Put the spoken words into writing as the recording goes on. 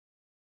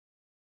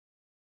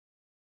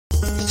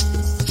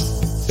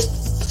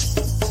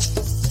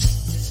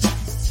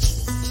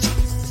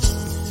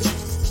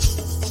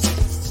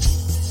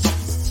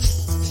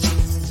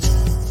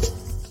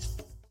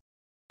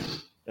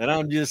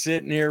I'm just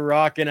sitting here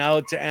rocking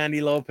out to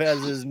Andy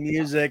Lopez's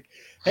music.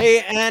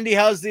 Hey, Andy,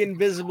 how's the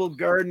Invisible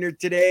Gardener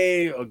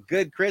today? A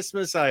good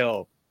Christmas, I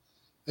hope.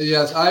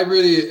 Yes, I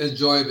really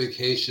enjoy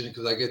vacation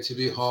because I get to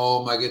be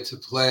home. I get to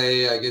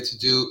play. I get to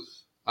do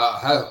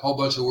have a whole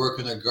bunch of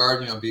work in the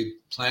garden. I'll be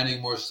planting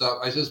more stuff.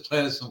 I just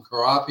planted some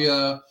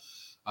carapia.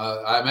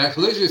 I'm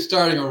actually literally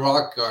starting a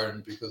rock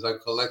garden because I'm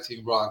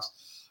collecting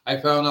rocks.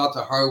 I found out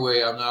the hard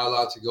way I'm not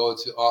allowed to go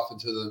off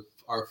into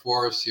our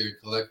forest here and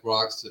collect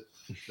rocks.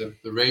 The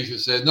ranger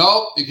said,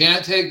 "Nope, you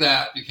can't take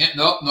that. You can't.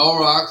 Nope, no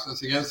rocks.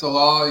 That's against the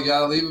law. You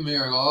got to leave them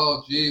here." I go,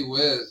 "Oh, gee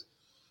whiz."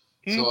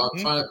 So I'm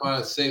trying to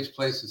find a safe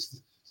place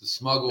to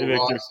smuggle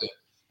rocks in.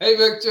 Hey,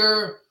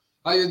 Victor,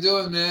 how you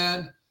doing,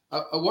 man?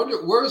 I wonder,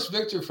 where's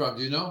Victor from?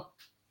 Do you know?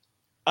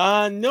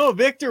 No,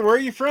 Victor, where are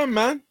you from,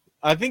 man?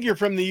 I think you're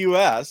from the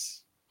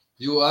U.S.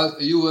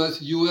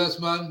 U.S.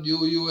 man,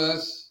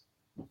 U.S.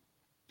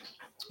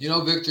 You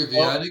know, Victor, if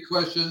you have any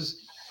questions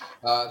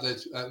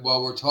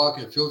while we're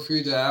talking, feel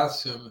free to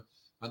ask him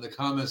on the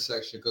comment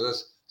section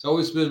because it's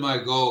always been my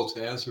goal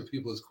to answer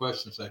people's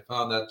questions. I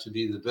found that to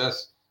be the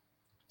best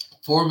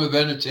form of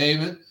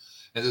entertainment.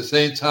 At the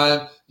same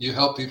time, you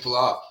help people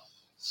out.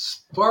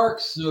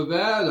 Sparks,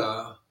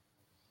 Nevada.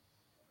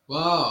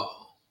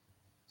 Wow.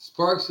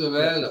 Sparks,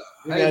 Nevada.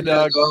 Hey,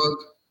 dog.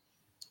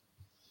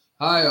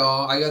 Hi,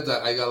 all. I like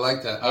that.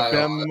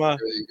 Hi, all.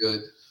 That's really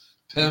good.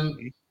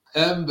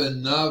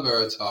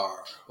 Pembinavertar.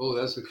 Oh,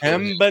 that's a cool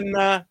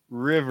Pembina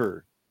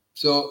River.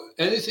 So,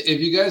 anything, if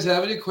you guys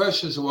have any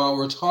questions while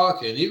we're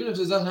talking, even if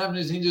it doesn't have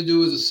anything to do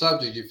with the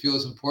subject, you feel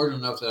it's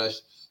important enough that I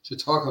should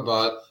talk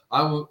about it,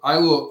 I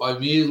will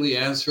immediately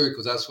answer it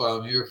because that's what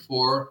I'm here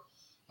for,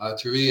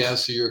 to really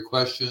answer your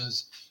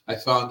questions. I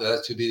found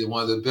that to be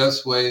one of the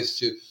best ways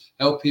to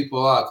help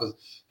people out because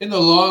in the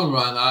long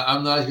run,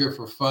 I'm not here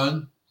for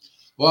fun.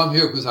 Well, I'm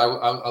here because I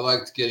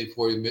like getting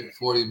 40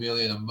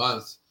 million a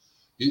month.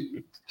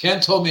 Ken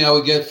told me I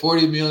would get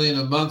 40 million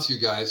a month, you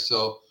guys.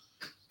 So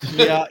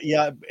yeah,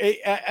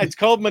 it's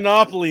called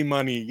monopoly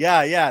money.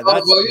 Yeah.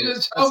 Well, you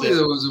didn't tell me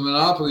there was a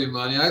monopoly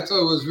money. I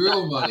thought it was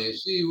real money.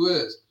 Gee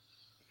whiz.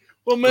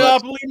 Well,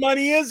 monopoly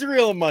money is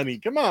real money.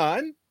 Come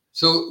on.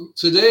 So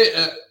today,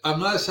 I'm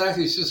not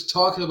exactly just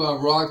talking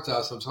about rock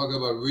dust. I'm talking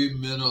about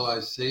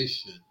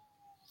remineralization.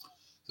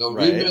 So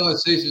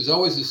remineralization is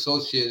always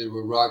associated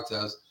with rock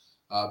dust.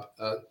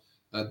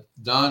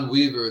 Don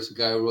Weaver is the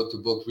guy who wrote the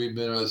book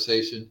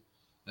Remineralization,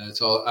 and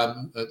it's all.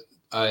 I'm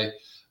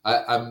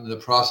in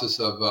the process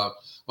of.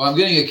 I'm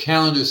getting a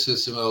calendar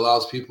system that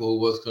allows people who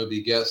was going to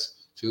be guests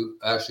to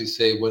actually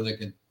say when they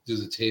can do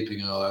the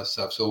taping and all that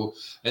stuff. So,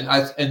 and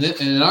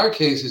in our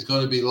case, it's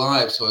going to be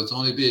live, so they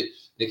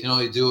can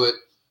only do it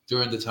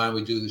during the time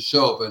we do the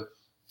show. But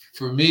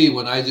for me,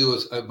 when I do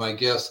my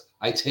guests,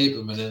 I tape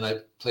them and then I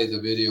play the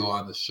video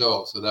on the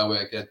show, so that way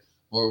I get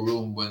more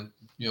room when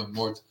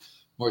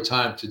more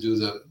time to do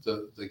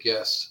the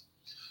guests.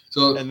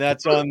 So, and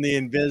that's on the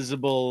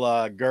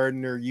Invisible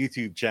Gardener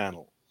YouTube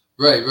channel.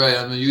 Right,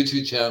 on the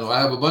YouTube channel.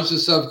 I have a bunch of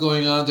stuff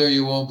going on there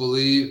you won't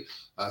believe.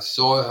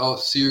 Soil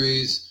health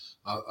series.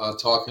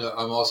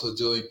 I'm also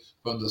doing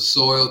From the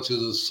Soil to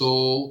the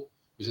Soul,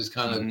 which is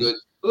kind of good.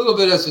 A little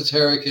bit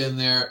esoteric in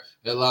there.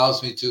 It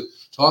allows me to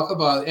talk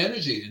about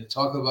energy and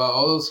talk about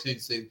all those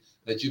things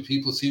that you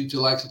people seem to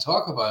like to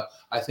talk about.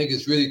 I think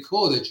it's really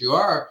cool that you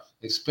are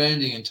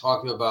expanding and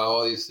talking about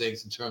all these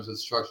things in terms of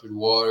structured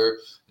water,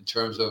 in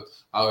terms of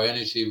how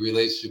energy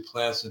relates to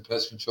plants and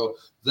pest control.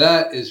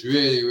 That is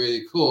really,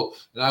 really cool.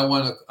 And I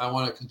want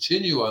to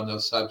continue on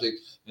those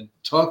subjects and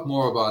talk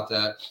more about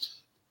that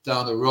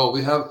down the road.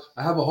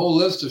 I have a whole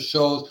list of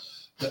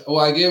shows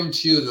I gave them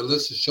to you, the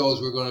list of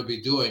shows we're going to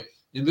be doing.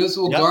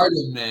 Invisible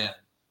Garden Man.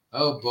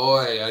 Oh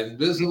boy,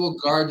 Invisible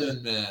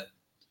Garden Man.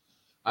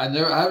 I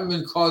haven't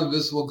been called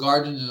Invisible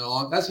Garden in a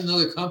long. That's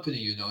another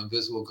company,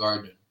 Invisible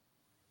Garden.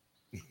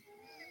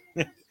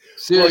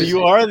 Seriously.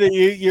 Well,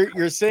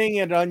 you're saying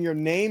it on your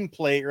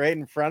nameplate right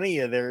in front of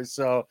you there,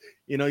 so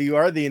you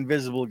are the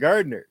Invisible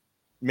Gardener,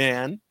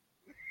 man.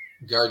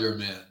 Gardener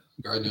man.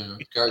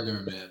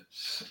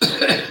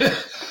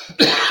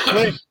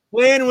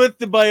 Playing with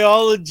the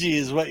biology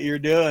is what you're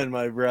doing,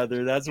 my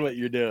brother. That's what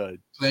you're doing.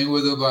 Playing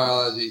with the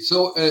biology.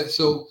 So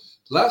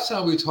last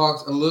time we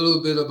talked a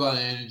little bit about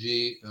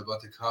energy,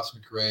 about the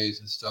cosmic rays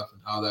and stuff,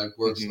 and how that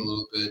works a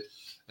little bit.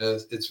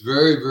 It's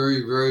very,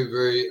 very, very,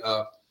 very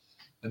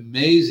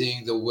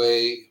amazing the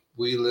way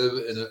we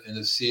live in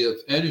a sea of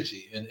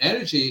energy. And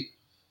energy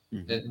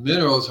and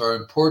minerals are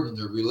important.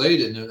 They're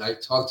related. And I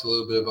talked a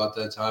little bit about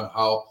that time,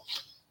 how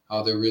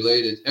they're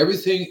related.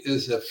 Everything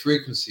is a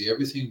frequency.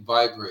 Everything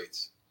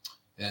vibrates.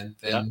 And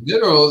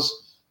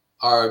minerals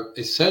are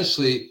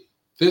essentially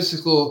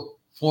physical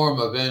form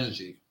of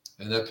energy.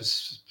 And that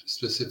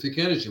specific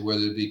energy,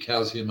 whether it be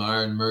calcium,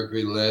 iron,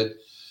 mercury, lead.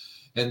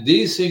 And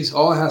these things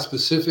all have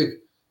specific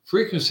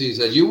frequencies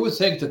that you would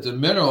think that the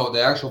mineral,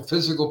 the actual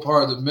physical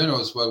part of the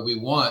mineral is what we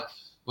want,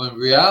 when in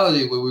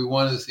reality what we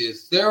want is the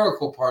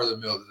etherical part of the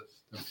mineral,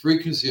 the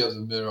frequency of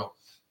the mineral.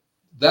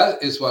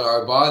 That is what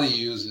our body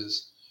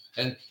uses.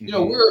 And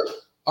we're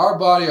our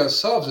body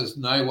ourselves is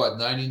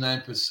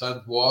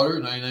 99% water,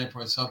 99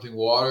 point something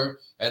water,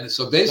 and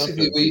so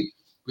basically Something.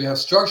 we have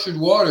structured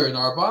water in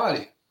our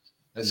body.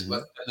 That's Hmm.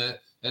 what,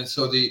 and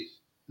so the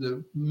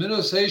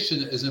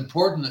mineralization is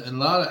important in a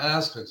lot of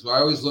aspects. So I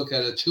always look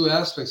at it two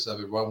aspects of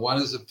it.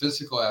 One is the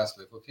physical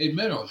aspect. Okay,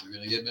 minerals. You're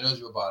going to get minerals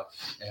in your body.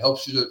 It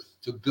helps you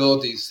to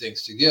build these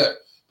things together.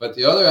 But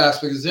the other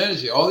aspect is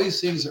energy. All these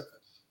things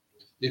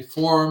they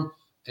form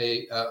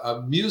a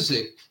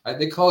music.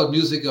 They call it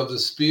music of the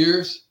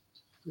spheres.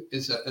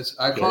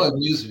 I call Okay. it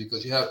music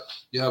because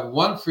you have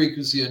one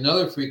frequency,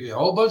 another frequency, a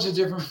whole bunch of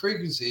different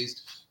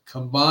frequencies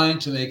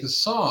combined to make a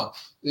song.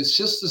 It's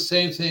just the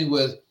same thing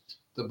with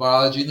the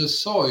biology and the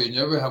soil. You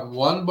never have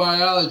one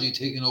biology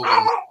taking over the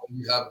soil.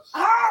 You have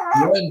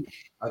blend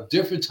of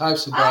different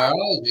types of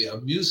biology,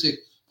 of music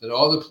that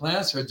all the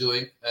plants are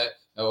doing,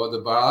 or the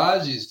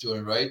biology is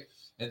doing, right?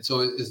 And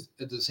so it's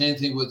the same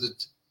thing with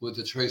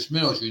the trace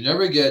minerals. You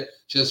never get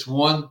just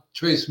one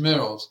trace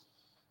minerals,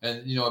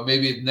 and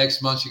maybe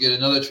next month you get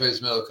another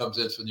trace mineral that comes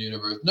in from the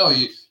universe. No,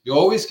 you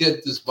always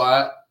get this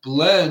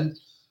blend,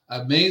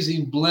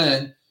 amazing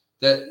blend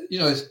that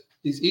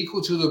is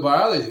equal to the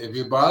biology. If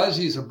your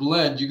biology is a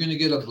blend, you're going to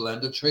get a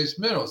blend of trace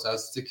minerals.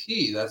 That's the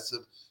key. That's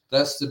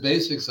the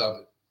basics of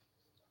it.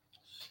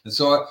 And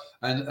so,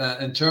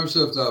 in terms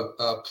of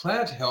the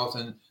plant health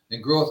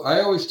and growth,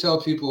 I always tell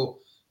people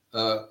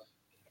uh,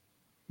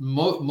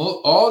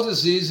 all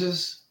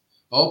diseases,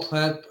 and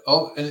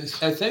it's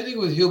the same thing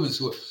with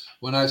humans.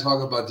 When I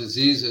talk about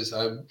diseases,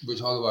 we're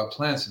talking about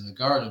plants in the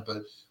garden, but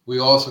we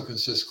also can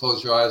just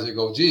close your eyes and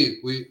go, gee,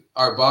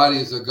 our body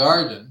is a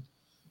garden,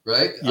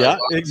 right? Our Yeah,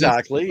 body is a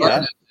exactly.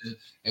 Yeah.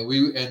 garden.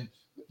 And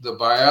the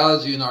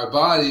biology in our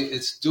body,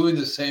 it's doing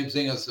the same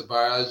thing as the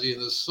biology in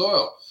the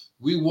soil.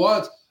 We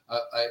want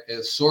an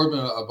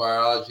assortment of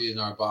biology in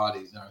our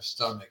bodies, in our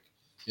stomach,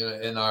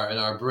 in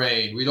our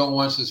brain. We don't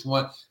want just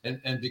one.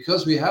 And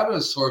because we have an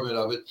assortment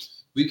of it,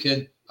 we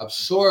can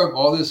absorb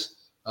all this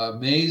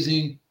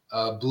amazing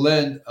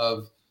blend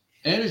of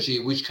energy,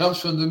 which comes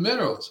from the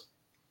minerals.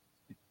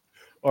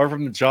 Or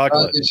from the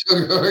chocolate. The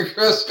sugar over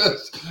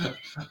Christmas.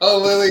 Oh,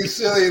 Lily,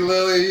 silly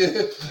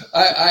Lily.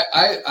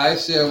 I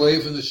stay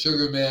away from the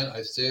sugar, man.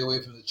 I stay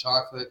away from the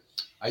chocolate.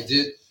 I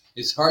did.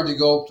 It's hard to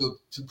go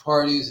to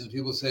parties and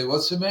people say,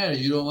 "What's the matter?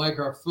 You don't like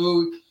our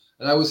food?"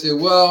 And I would say,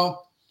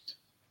 "Well,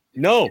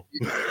 No.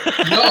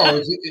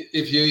 no.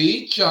 If you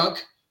eat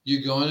junk,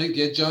 you're going to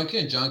get junk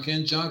in,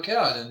 junk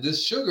out. And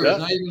this sugar is Yeah.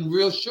 not even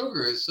real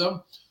sugar. It's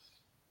some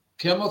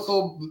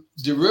chemical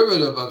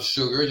derivative of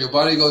sugar. And your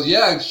body goes,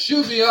 yeah,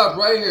 shoot me up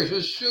right here.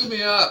 Just shoot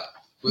me up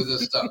with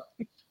this stuff.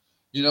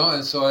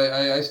 And so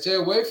I stay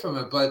away from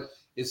it. But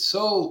it's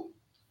so,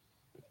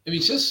 I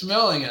mean, just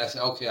smelling it, I say,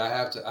 okay, I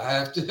have to,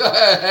 I just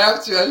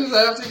have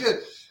to get,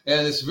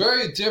 and it's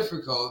very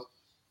difficult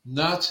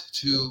not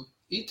to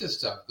eat this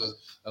stuff because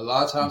a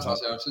lot of times I'll Mhm.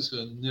 say, I'm just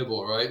going to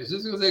nibble, right? It's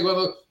just going to take one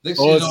look. Next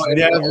thing Oh, you know, it's I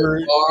ate a whole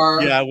never.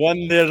 bar. Yeah,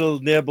 one little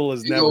nibble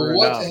is You go, never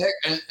what the enough.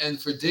 heck?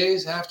 And for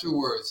days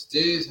afterwards,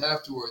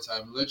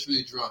 I'm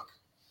literally drunk.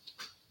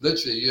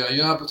 Literally,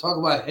 you have to talk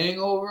about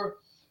hangover,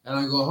 and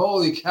I go,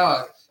 holy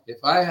cow! If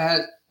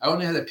I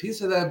only had a piece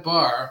of that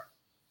bar,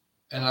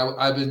 and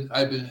I've been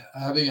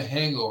having a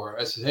hangover.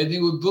 It's the same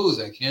thing with booze.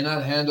 I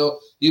cannot handle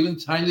even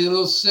tiny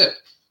little sip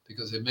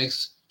because it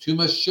makes too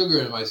much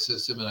sugar in my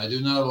system, and I do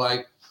not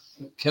like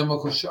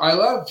chemical sugar. I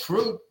love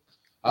fruit.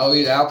 I'll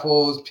eat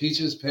apples,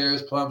 peaches,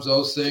 pears, plums,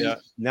 those things. Yeah,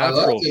 I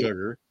love natural it.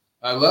 sugar.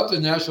 I love the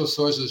natural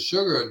sources of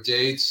sugar,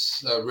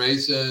 dates,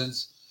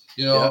 raisins.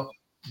 You Yeah. know,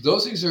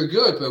 those things are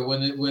good. But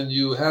when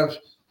you have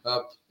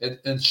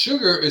and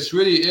sugar, it's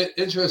really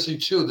interesting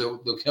too.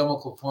 The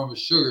chemical form of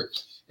sugar,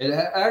 it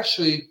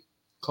actually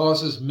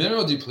causes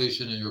mineral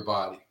depletion in your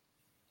body.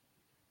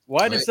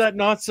 Why Right? does that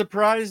not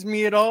surprise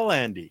me at all,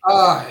 Andy?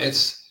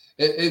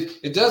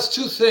 It does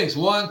two things.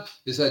 One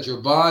is that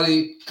your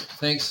body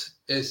thinks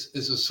is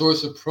a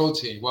source of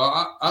protein.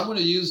 Well, I'm going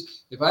to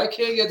use if I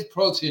can't get the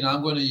protein,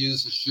 I'm going to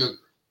use the sugar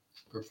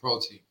for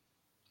protein.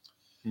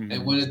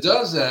 And Hmm. when it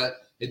does that,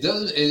 it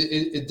doesn't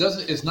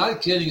it's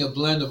not getting a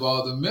blend of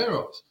all the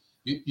minerals.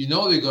 You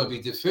know they're going to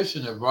be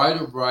deficient of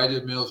variety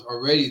of minerals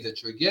already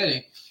that you're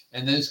getting,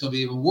 and then it's going to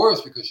be even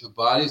worse because your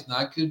body's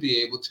not going to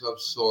be able to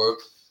absorb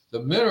the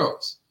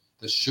minerals,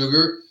 the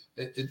sugar.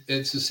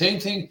 It's the same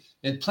thing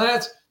in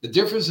plants. The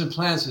difference in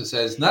plants is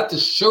that it's not the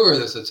sugar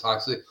that's the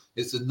toxic;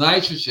 it's the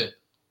nitrogen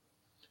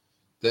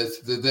that's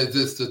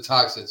the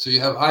toxic. So you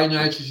have high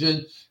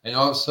nitrogen, and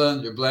all of a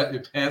sudden your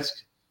plants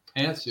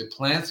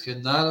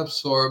cannot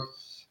absorb.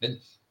 And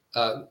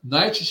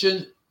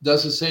nitrogen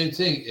does the same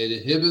thing. It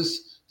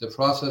inhibits the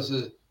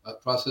processing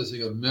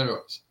of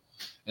minerals.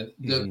 And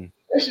the Hmm.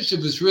 relationship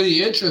is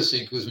really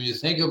interesting because when you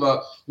think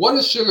about what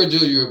does sugar do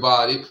to your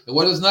body and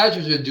what does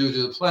nitrogen do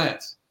to the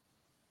plants,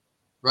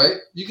 right?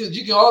 You can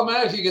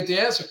automatically get the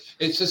answer.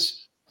 It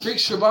just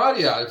freaks your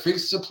body out. It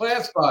freaks the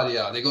plant's body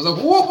out. It goes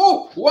like,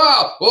 whoa,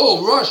 wow,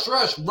 oh, rush,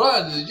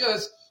 run.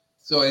 Yes.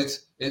 So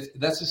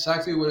that's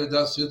exactly what it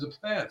does to the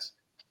plants.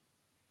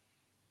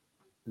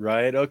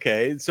 Right.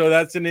 Okay. So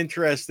that's an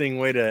interesting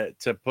way to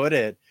put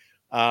it.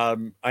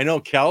 I know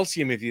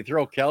calcium. If you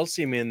throw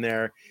calcium in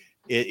there,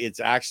 it's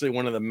actually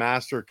one of the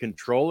master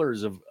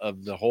controllers of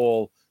the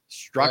whole Right.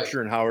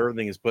 structure and how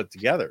everything is put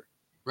together.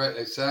 Right,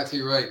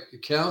 exactly right.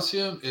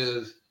 Calcium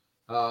is.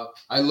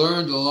 I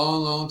learned a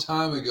long, long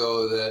time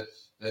ago that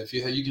if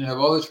you can have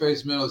all the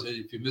trace minerals, and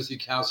if you're missing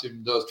calcium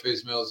in those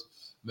trace minerals,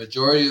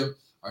 majority of them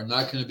are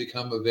not going to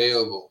become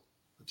available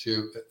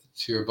to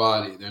to your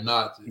body. They're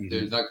not.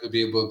 They're Mm-hmm. not going to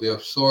be able to be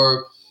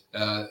absorbed.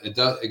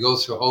 It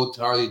goes through a whole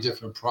entirely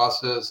different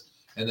process,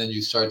 and then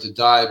you start to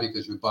die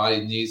because your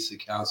body needs the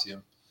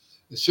calcium.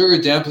 The sugar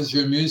dampens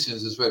your immune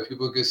system. That's why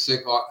people get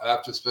sick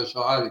after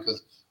special high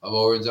because of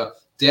overindulgence.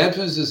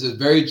 Dampens is a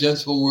very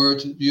gentle word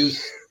to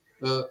use.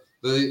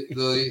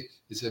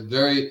 It's a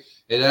very,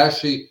 it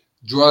actually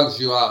drugs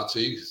you out. So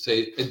you can say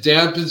it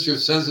dampens your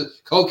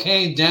senses.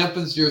 Cocaine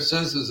dampens your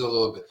senses a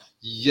little bit.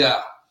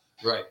 Yeah,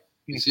 right.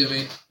 You see what I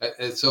mean?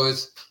 And so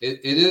it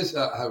is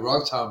a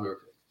rock tumbler.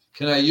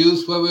 Can I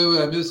use, wait,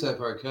 I missed that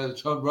part. Can I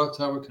use rock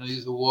tumbler? Can I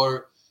use the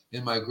water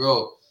in my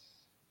grow?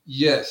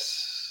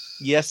 Yes.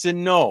 Yes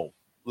and no.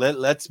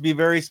 Let's be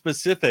very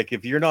specific.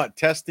 If you're not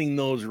testing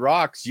those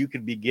rocks, you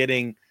could be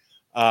getting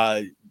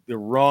uh, the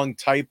wrong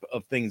type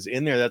of things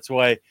in there. That's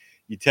why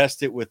you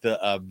test it with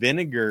a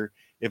vinegar.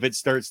 If it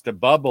starts to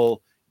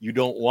bubble, you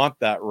don't want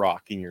that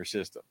rock in your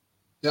system.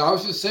 Yeah, I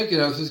was just thinking.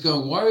 I was just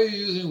going. Why are you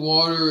using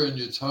water in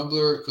your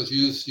tumbler? Because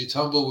you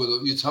tumble it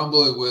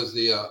with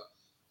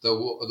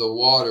the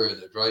water in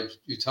it, right?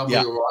 You tumble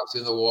Yeah, your rocks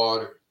in the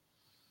water,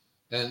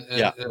 and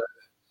yeah.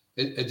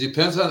 it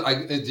depends on.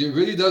 It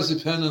really does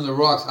depend on the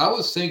rocks. I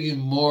was thinking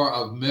more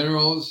of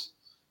minerals.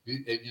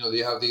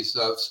 You have these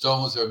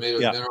stones that are made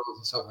of Yeah. minerals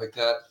and stuff like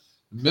that.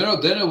 Mineral,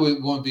 then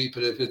won't be.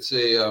 But if it's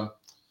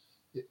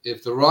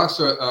if the rocks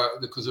are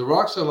because the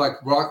rocks are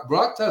like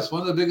rock dust.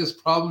 One of the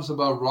biggest problems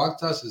about rock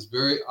dust is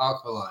very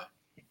alkaline.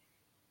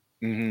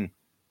 Mm-hmm.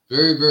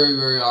 Very, very,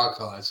 very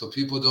alkaline. So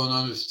people don't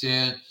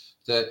understand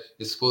that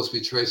it's supposed to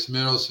be trace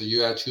minerals. So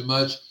you add too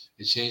much,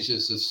 it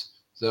changes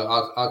the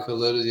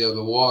alkalinity of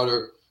the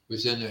water,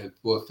 which then it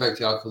will affect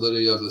the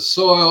alkalinity of the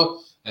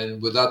soil.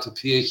 And without the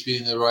pH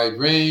being in the right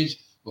range,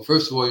 well,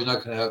 first of all, you're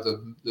not going to have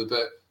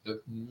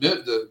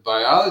the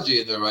biology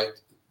in the right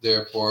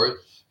there for it,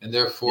 and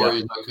therefore Yeah.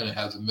 you're not going to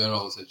have the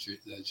minerals that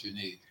you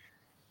need.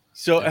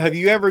 So, And have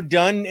you ever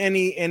done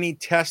any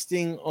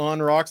testing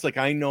on rocks? Like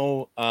I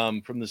know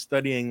from the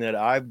studying that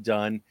I've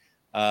done,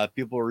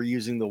 people were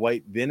using the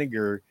white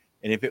vinegar,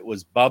 and if it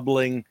was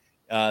bubbling,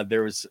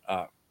 there was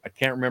I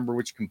can't remember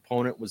which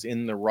component was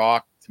in the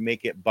rock to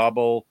make it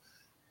bubble,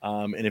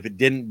 and if it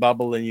didn't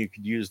bubble, then you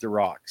could use the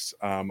rocks.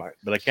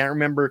 But I can't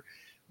remember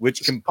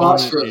which it's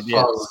component phosphorus, it is.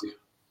 probably.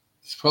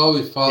 It's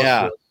probably Yeah.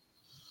 phosphorus.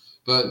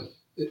 But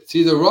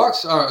see, the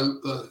rocks are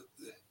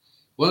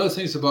one of the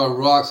things about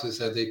rocks is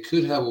that they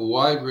could have a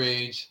wide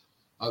range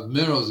of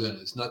minerals in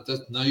it. It's not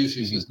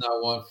usually Mhm. just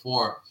not one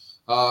form.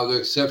 The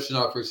exception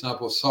of, for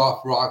example,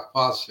 soft rock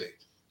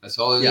phosphate. That's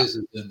all it Yeah. is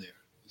in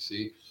there. You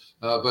see,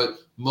 but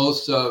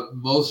most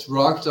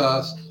rock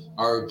dust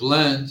are a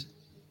blend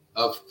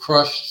of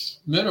crushed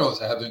minerals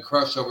that have been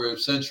crushed over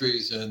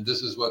centuries, and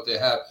this is what they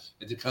have.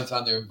 It depends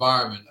on their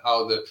environment,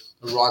 how the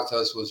rock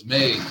dust was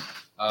made.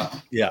 Uh,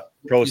 Yeah.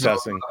 you know,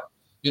 Processing.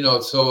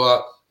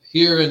 so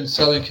here in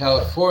Southern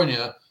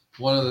California,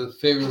 one of the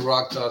favorite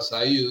rock dusts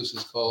I use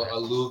is called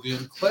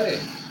alluvium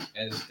clay,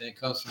 and it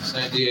comes from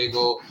San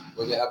Diego,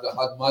 where they have the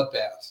hot mud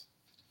baths.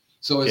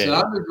 So it's an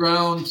Okay.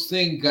 underground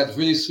thing, got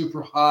really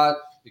super hot.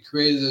 It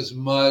created this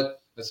mud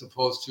as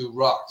opposed to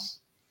rocks.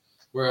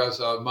 Whereas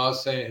Mount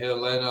St.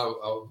 Helena,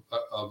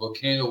 a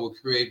volcano will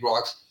create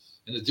rocks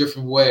in a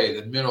different way,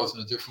 the minerals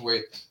in a different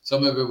way.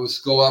 Some of it will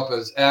go up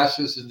as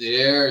ashes in the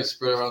air and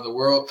spread around the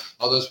world.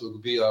 Others will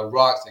be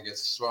rocks that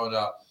gets thrown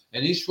out.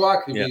 And each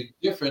rock can Yeah. be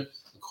different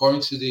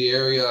according to the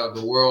area of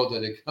the world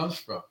that it comes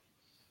from.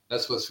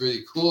 That's what's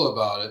really cool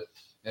about it.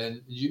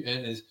 And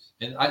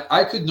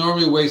I could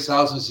normally wait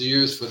thousands of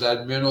years for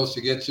that minerals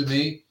to get to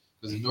me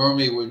because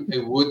normally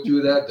it would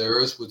do that. The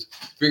earth would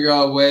figure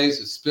out ways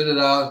to spit it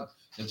out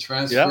and Yeah.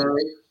 transfer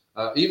it.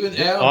 Even On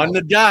animals.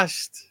 the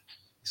dust.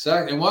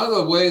 Exactly. And one of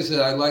the ways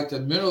that I like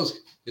that minerals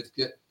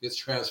gets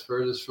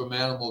transferred is from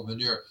animal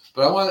manure.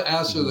 But I want to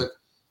answer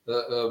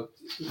Mhm.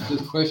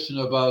 the question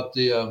about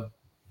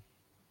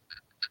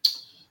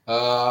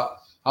uh,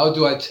 how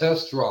do I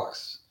test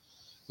rocks?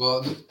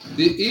 Well,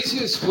 the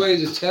easiest way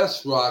to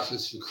test rocks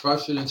is to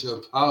crush it into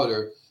a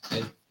powder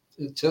and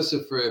test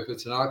it for if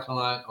it's an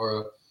alkaline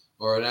or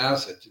an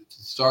acid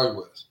to start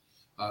with.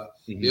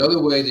 The Mhm. other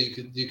way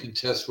that you can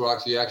test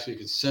rocks, you actually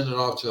can send it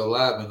off to a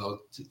lab and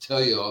they'll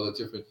tell you all the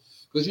different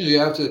because you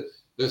have to.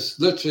 There's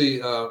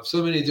literally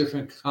so many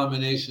different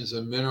combinations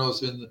of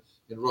minerals in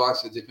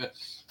rocks that depend.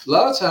 A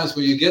lot of times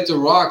when you get the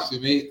rocks, you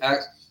may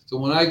act. So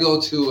when I go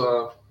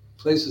to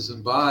places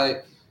and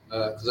buy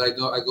because I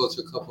go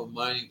to a couple of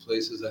mining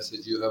places. I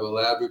said, "You have a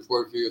lab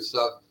report for your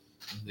stuff."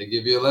 And they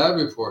give you a lab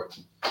report,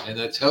 and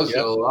that tells you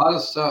Yep. a lot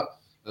of stuff.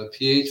 The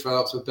pH right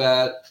off the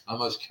bat, how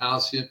much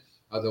calcium.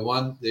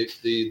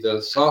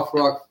 The soft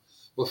rock.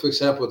 Well, for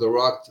example, the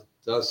rock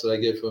dust that I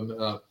get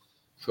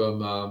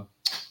from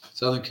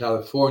Southern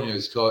California.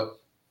 It's called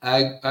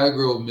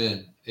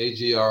Agromin,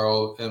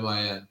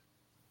 Agromin.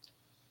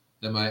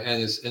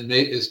 And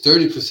it's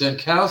 30%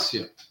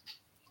 calcium.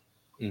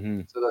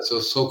 Hmm. So that's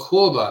what's so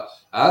cool about it.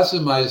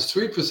 Azomite is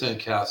 3%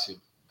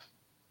 calcium.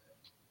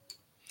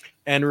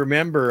 And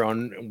remember,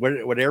 on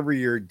whatever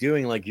you're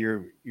doing, like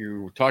you're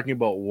talking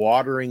about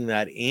watering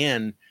that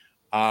in,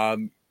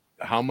 um,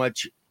 how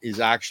much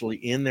is actually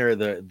in there?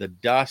 The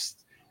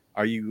dust.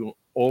 Are you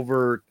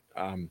over?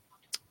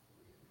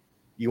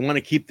 You want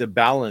to keep the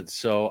balance.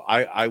 So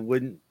I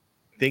wouldn't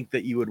think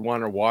that you would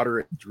want to water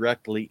it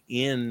directly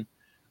in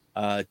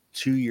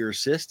to your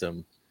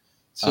system.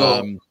 So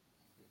Um,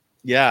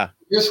 yeah,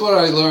 here's what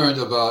I learned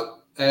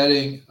about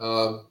adding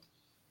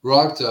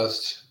rock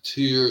dust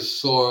to your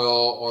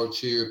soil or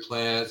to your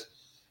plants.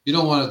 You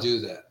don't want to do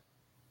that.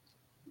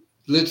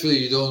 Literally,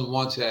 you don't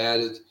want to add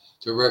it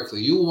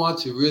directly. You want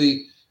to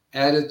really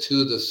add it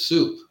to the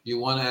soup. You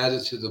want to add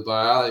it to the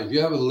biology. If you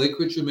have a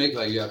liquid you make,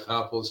 like you have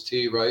compost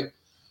tea, right?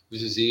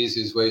 Which is the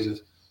easiest way to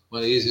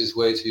one of the easiest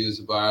ways to use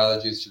the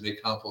biology is to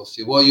make compost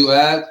tea. Well, you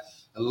add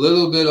a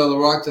little bit of the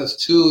rock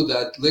dust to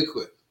that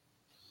liquid.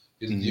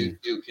 hmm,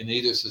 You can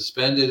either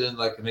suspend it and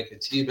like make a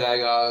tea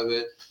bag out of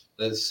it,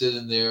 let it sit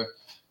in there.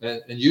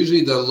 And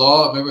usually the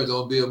law, remember,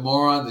 don't be a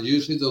moron.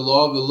 Usually the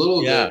law of the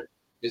little yeah, there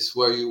is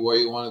where you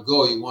want to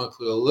go. You want to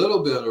put a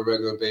little bit on a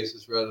regular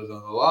basis rather than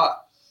a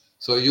lot.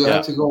 So you have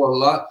yeah, to go a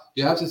lot.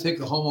 You have to take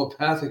the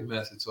homeopathic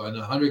method. So in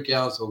 100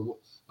 gallons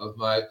of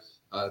my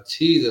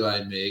tea that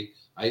I make,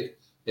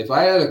 if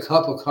I add a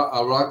cup of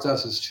rock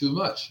dust, is too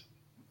much.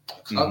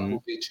 A cup hmm,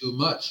 will be too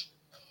much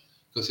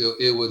because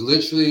it would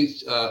literally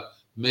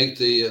make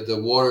the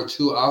water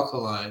too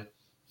alkaline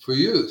for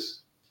use.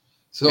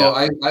 So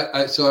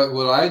yeah, so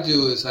what I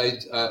do is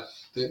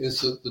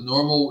it's the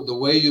normal the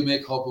way you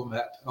make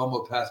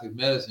homeopathic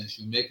medicines.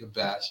 You make a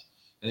batch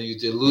and then you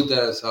dilute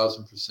that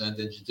 1,000%.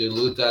 Then you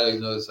dilute that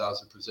another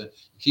 1,000%. You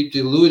keep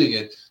diluting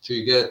it till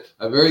you get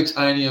a very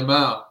tiny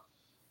amount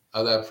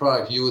of that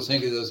product. You would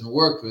think it doesn't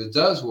work, but it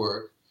does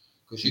work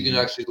because you can hmm,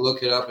 actually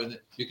look it up and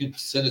you can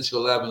send it to a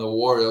lab in the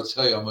water. It'll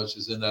tell you how much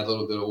is in that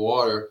little bit of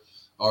water,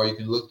 or you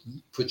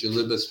can put your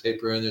litmus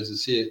paper in there to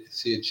see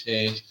it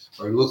change,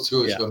 or look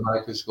through it yeah, through a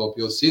microscope.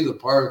 You'll see the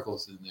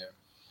particles in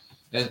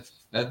there,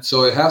 and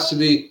so it has to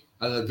be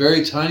on a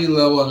very tiny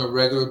level on a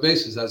regular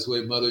basis. That's the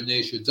way Mother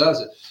Nature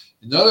does it.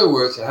 In other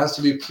words, it has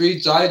to be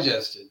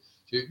pre-digested.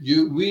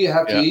 We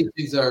have to yeah. eat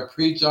things that are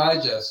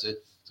pre-digested.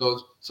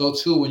 So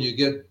too, when you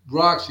get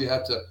rocks, you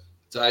have to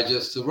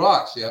digest the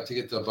rocks. You have to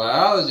get the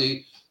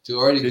biology to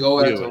already To go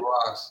at do the it,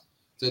 rocks.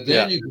 So yeah.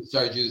 then you can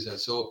start using it.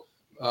 So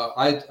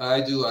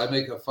I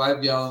make a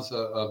 5 gallons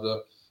of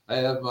the. I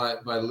have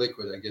my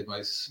liquid. I get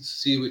my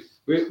seaweed.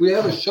 We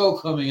have a show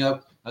coming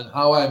up on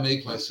how I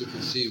make my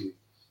super seaweed.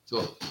 So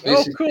Oh,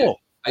 basically, cool.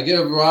 I get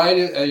a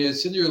variety, and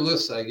it's in your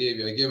list I gave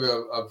you. I give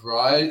you a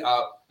variety.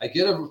 I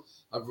get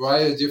a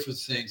variety of different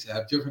things that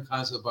have different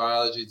kinds of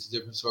biology to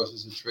different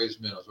sources of trace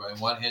minerals. Right. On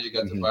one hand, you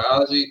got the Hmm.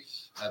 biology,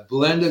 a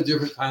blend of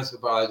different kinds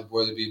of biology,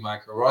 whether it be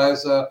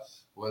mycorrhiza,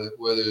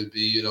 whether it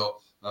be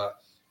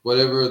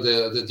whatever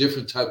the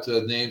different types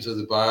of names of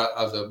the bio,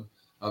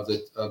 of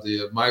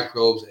the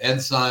microbes,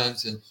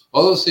 enzymes, and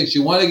all those things.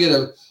 You want to get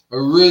a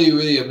really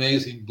really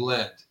amazing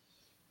blend.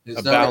 A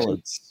It's not like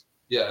balance.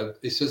 yeah,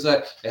 it's just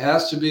that it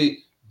has to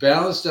be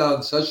balanced out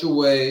in such a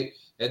way,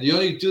 and you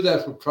only do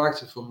that from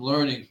practice, from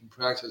learning, from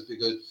practice,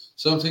 because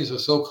some things are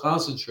so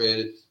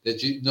concentrated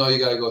that you know you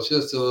got to go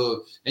just a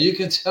little, and you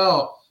can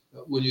tell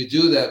when you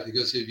do that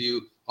because if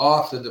you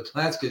often the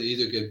plants can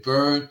either get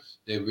burned,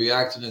 they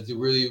react in a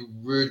really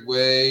weird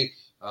way,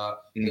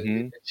 it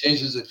Hmm.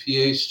 changes the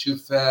pH too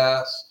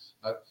fast,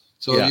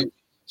 so Yeah. you.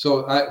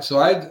 So I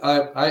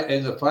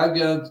in the 5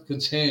 gallon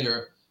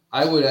container,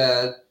 I would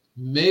add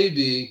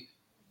maybe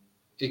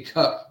a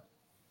cup.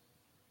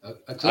 A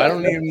I cup.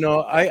 don't even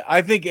know.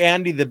 I think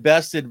Andy, the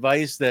best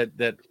advice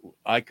that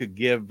I could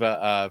give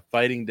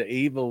fighting the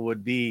evil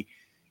would be,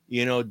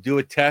 do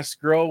a test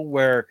grow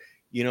where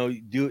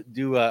do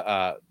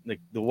like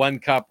the 1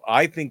 cup.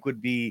 I think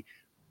would be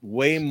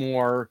way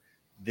more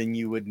than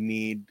you would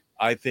need.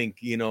 I think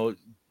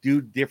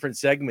do different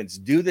segments,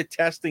 do the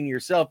testing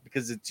yourself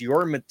because it's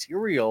your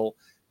material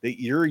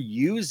that you're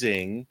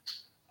using,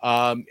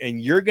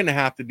 and you're going to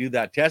have to do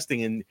that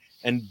testing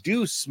and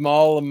do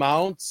small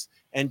amounts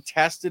and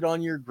test it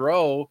on your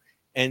grow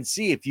and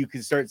see if you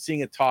can start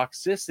seeing a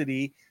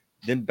toxicity,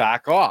 then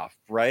back off.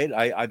 Right?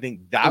 I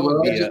think So that would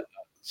what I be do, a good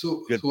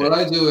so what thing.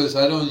 I do is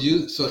I don't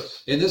use so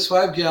in this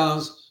 5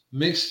 gallons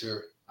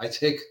mixture, I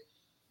take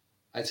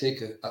I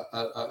take a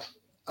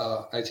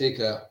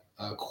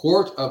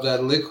quart of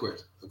that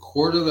liquid, a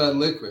quart of that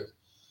liquid.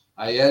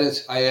 I add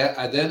it.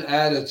 I then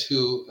add it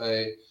to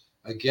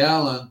a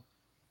gallon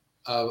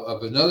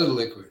of another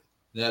liquid.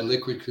 And that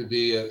liquid could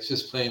be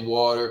just plain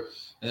water,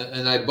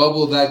 and I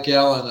bubble that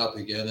gallon up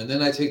again, and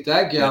then I take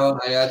that Yeah, gallon,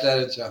 I add that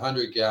into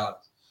 100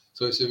 gallons.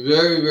 So it's a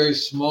very very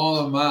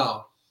small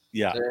amount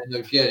yeah, that I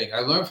end up getting. I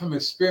learned from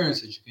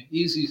experience that you can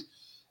easily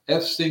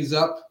f things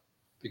up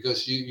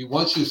because you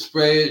once you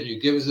spray it and you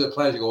give it to the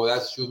plant, you go, well,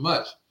 that's too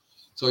much.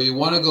 So you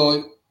want to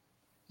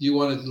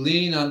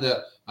lean on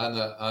the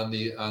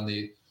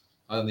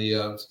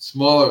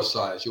smaller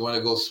size. You want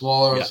to go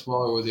smaller and Yeah.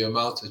 smaller with the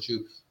amounts that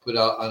you put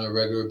out on a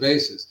regular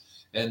basis.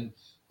 And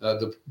a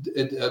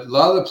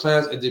lot of the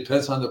plants, it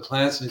depends on the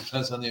plants, and it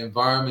depends on the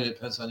environment, it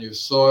depends on your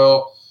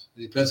soil, it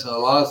depends on a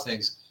lot of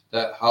things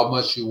that how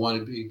much you want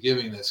to be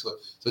giving this.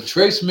 So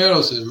trace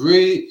minerals is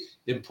really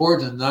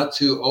important not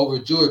to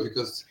overdo it,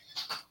 because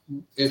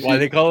That's why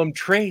they call them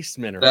trace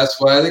minerals. that's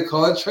why they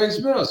call it trace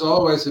minerals.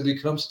 Otherwise, it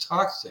becomes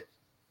toxic.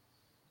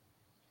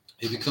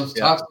 It becomes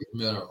toxic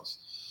minerals.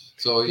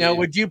 So now,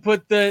 would you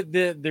put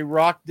the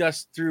rock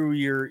dust through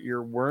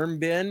your worm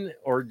bin,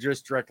 or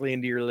just directly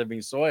into your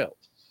living soil?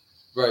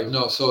 Right.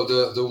 No. So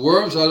the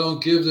worms, I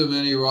don't give them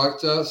any rock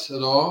dust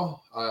at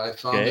all. I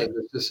found that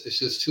it's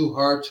just too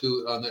hard to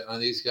on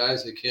these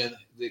guys. They can't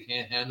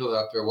handle it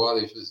after a while.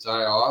 They just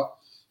die off.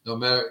 No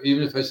matter,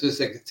 even if it's just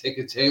like take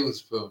a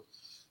tablespoon.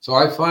 So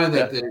I find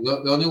that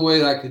the only way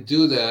that I could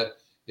do that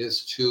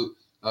is to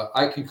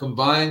I can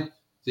combine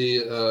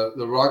the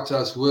rock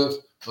dust with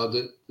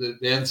the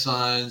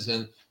enzymes,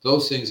 and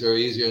those things are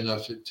easier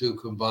enough to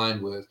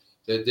combine with.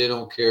 That they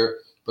don't care.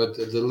 But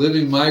the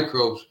living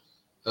microbes.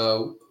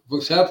 For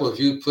example, if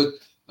you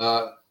put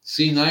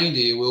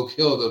C90, it will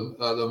kill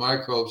the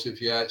microbes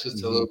if you add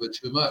just a little bit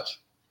too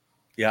much.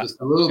 Yeah,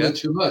 just a little bit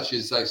too much.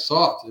 It's like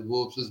salt; it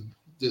will just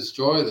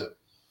destroy them.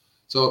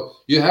 So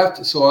you have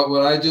to. So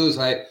what I do is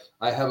I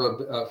have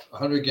a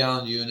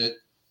 100-gallon unit,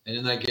 and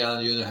in that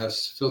gallon unit I have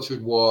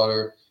filtered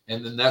water,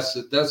 and then that's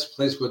a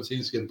place where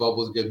things get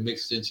bubbled, get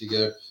mixed in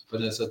together. But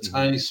it's a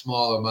tiny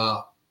small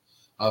amount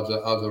of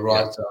the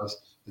rock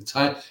dust. The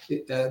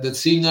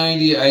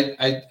C90,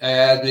 I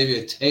add maybe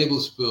a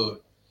tablespoon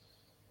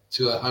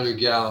to 100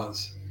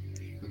 gallons.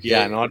 Okay?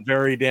 Yeah, not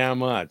very damn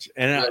much.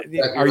 And exactly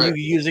are right.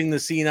 you using the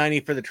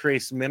C90 for the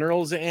trace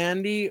minerals,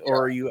 Andy,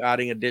 or are you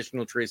adding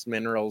additional trace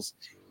minerals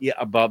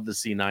above the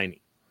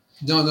C90?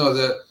 No.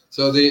 The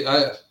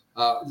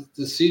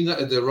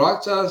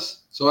rock dust.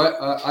 So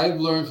I've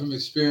learned from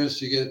experience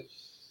to get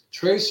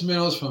trace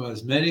minerals from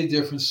as many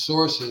different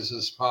sources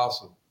as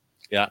possible.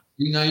 Yeah.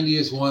 C90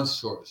 is one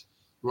source.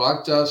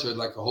 Rock dust are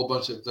like a whole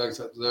bunch of, there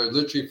are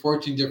literally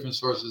 14 different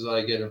sources that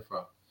I get it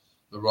from,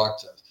 the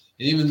rock dust.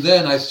 And even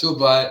then, I still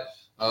buy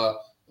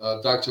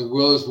Dr.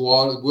 Willard's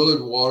water,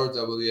 Willard water,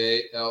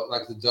 W-A-L,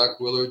 like the duck,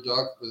 Willard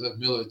duck. Was that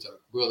Millard duck?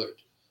 Willard.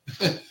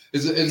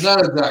 It's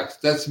not a duck.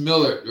 That's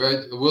Millard, right?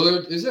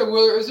 Willard. Is there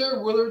Willard? Is there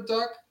a Willard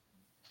duck?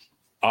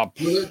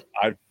 Willard?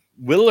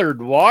 Willard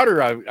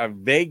water. I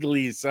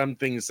vaguely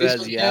something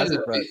says yes,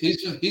 Canada. but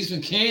He's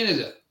from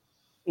Canada.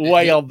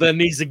 Well, then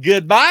he's a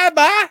good bye.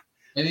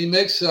 And he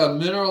makes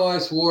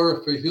mineralized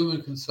water for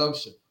human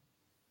consumption.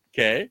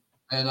 Okay.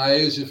 And I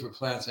use it for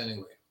plants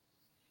anyway.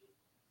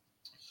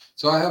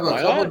 So I have a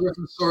couple of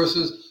different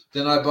sources.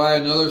 Then I buy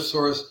another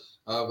source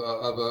of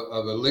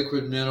a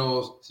liquid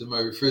mineral in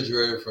my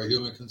refrigerator for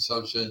human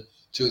consumption.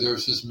 Too, they're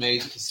just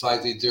made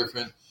slightly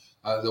different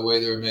the way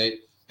they're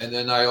made. And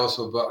then I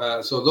also buy.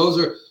 So those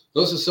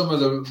are some of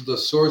the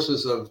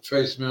sources of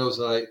trace minerals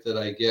that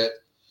I get,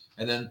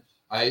 and then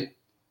I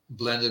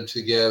blend them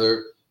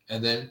together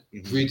and then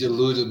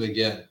redilute them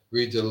again.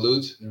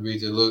 Redilute and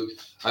redilute.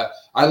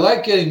 I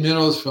like getting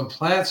minerals from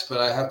plants, but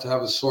I have to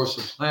have a source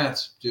of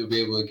plants to be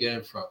able to get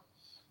it from.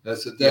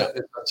 It's a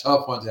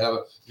tough one to have.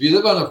 If you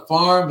live on a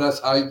farm,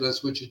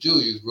 that's what you do.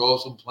 You grow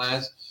some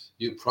plants,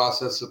 you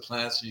process the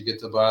plants, and you get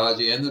the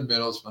biology and the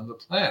minerals from the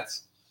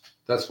plants.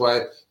 That's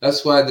why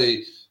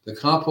the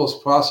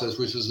compost process,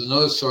 which is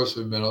another source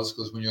of minerals,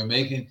 because when you're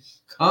making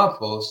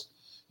compost,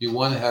 you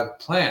want to have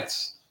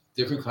plants,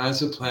 different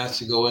kinds of plants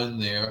to go in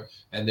there,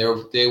 and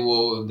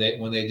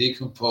when they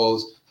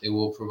decompose, they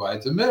will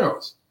provide the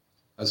minerals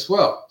as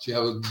well. So you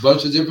have a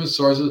bunch of different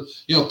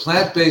sources.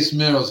 Plant-based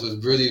minerals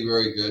is really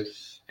very good.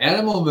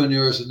 Animal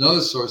manure is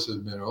another source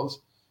of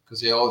minerals,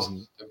 because their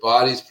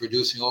body's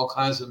producing all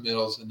kinds of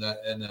minerals in that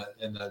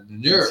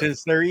manure. And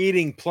since they're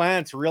eating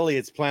plants, really,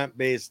 it's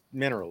plant-based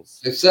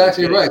minerals.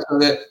 Exactly right. So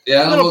the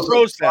animals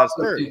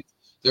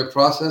they're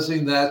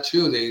processing that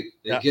too. They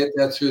get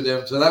that through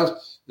them. So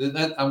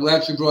I'm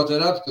glad you brought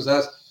that up, because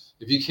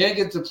if you can't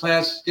get the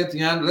plants, let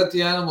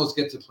the animals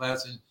get the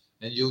plants,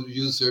 and you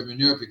use their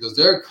manure, because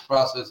they're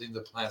processing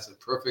the plants at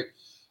perfect.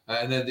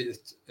 And then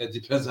it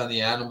depends on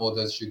the animal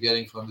that you're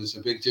getting from. There's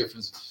a big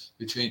difference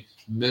between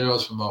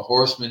minerals from a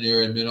horse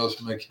manure and minerals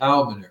from a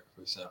cow manure,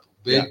 for example.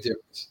 Big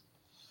difference.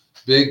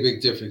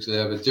 Big difference. They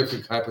have a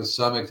different type of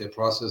stomach. They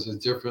process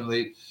it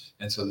differently.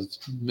 And so the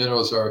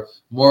minerals are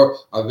more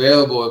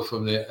available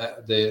from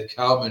the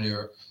cow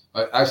manure.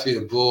 Actually,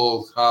 the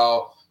bull,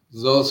 cow,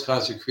 those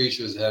kinds of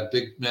creatures have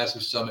big,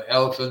 massive stomach.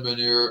 Elephant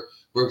manure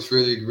works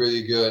really,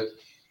 really good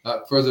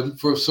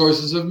for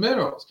sources of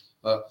minerals.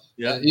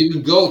 And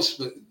even goats,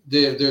 but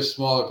they're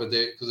smaller, but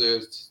because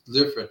they're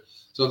different.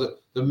 So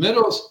the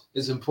minerals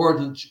is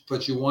important,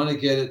 but you want to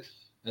get it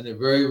in a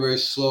very, very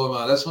slow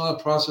amount. That's one of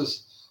the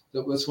process.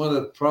 That's one of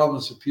the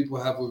problems that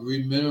people have with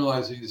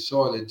remineralizing the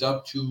soil. They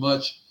dump too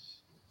much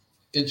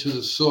into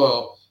the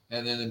soil,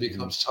 and then it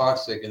becomes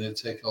toxic, and it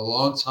takes a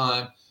long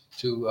time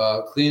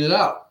clean it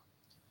out.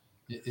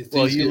 Well,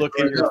 Things you get look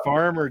at burned your up.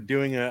 farmer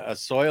doing a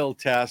soil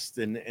test,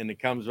 and it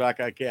comes back,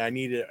 okay, I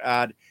need to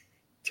add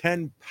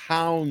 10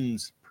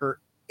 pounds per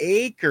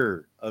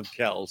acre of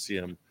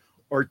calcium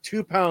or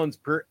 2 pounds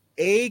per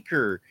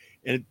acre.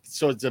 And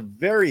so it's a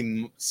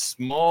very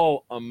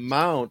small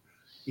amount,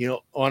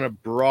 on a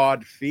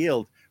broad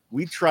field.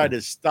 We try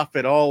to stuff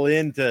it all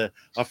into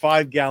a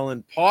 5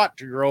 gallon pot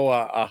to grow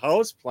a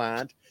house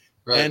plant.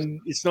 Right. And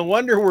it's no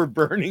wonder we're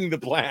burning the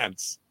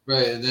plants.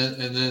 Right, and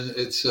then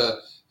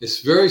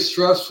it's very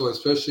stressful,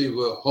 especially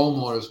with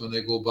homeowners when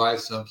they go buy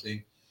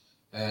something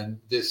and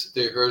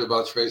they heard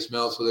about trace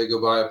minerals, so they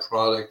go buy a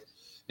product.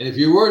 And if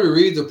you were to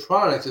read the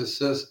product, it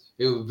was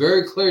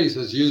very clear. It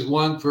says use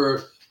one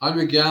per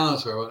 100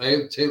 gallons, or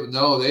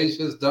no, they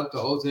just dumped the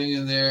whole thing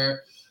in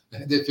there.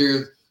 And they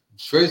figured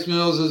trace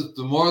minerals is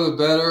the more the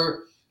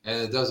better,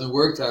 and it doesn't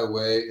work that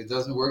way. It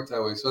doesn't work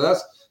that way. So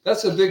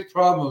that's a big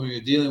problem when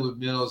you're dealing with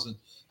minerals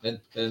and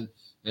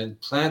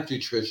plant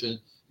nutrition.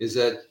 Is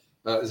that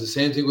it's the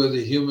same thing with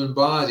the human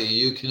body.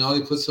 You can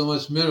only put so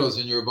much minerals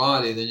in your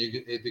body, then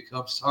it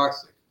becomes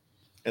toxic.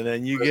 And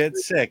then you get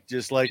sick,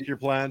 just like your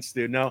plants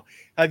do. Now,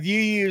 have you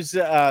used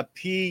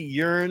pea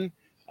urine?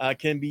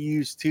 Can be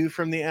used too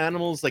from the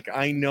animals. Like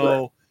I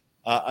know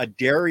a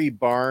dairy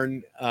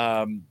barn,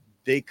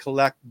 they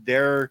collect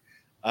their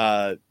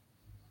uh,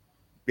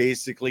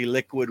 basically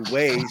liquid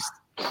waste,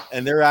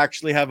 and they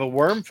actually have a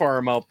worm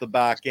farm out the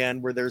back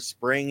end where they're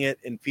spraying it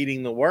and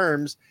feeding the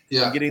worms and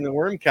Yeah, getting the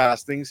worm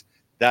castings.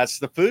 That's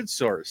the food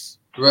source.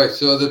 right.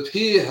 So the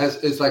pea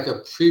is like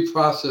a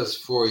pre-process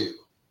for you.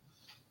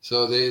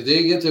 So they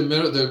get there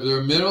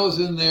are minerals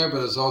in there,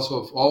 but it's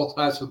also all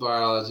types of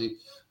biology.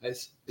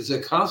 It's a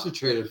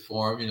concentrated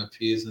form,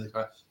 peas in the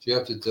so you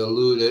have to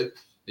dilute it.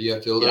 You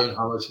have to Yeah. learn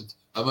how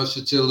much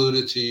to dilute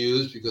it to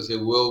use, because it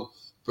will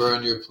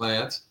burn your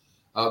plants.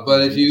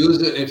 But if you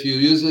use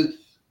it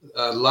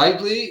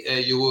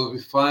lightly, you will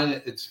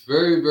find it's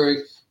very,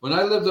 very. When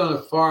I lived on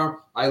a farm,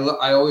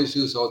 I always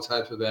used all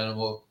types of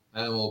animal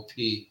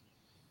pee.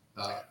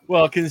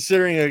 Well,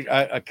 considering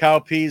a cow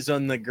pees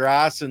on the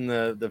grass in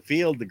the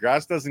field, the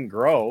grass doesn't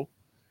grow,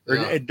 or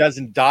Yeah. it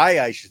doesn't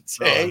die, I should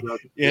say. You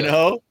Yeah.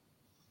 know.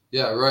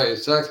 Yeah, right.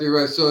 Exactly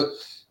right. So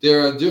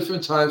there are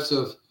different types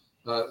of.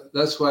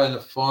 That's why in a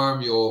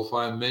farm you'll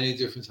find many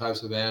different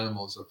types of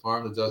animals. A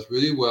farm that does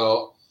really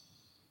well,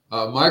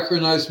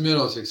 micronized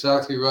minerals.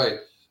 Exactly right.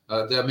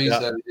 That means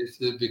Yeah. that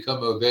it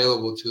become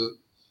available to.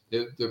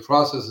 They're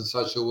processed in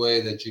such a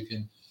way that you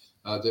can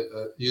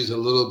use a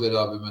little bit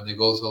of them, and it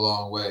goes a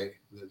long way.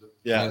 The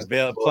Yeah.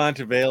 plants Plant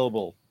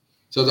available,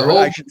 So or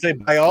I should say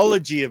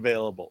biology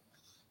available.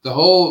 the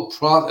whole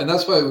process, and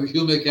that's why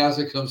humic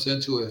acid comes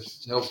into it.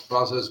 It helps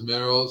process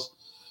minerals.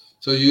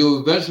 So you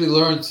eventually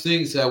learn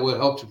things that would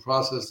help to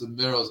process the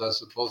minerals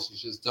as opposed to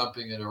just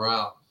dumping it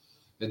around.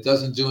 It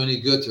doesn't do any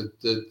good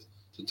to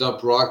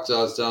dump rock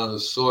dust down the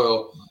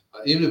soil,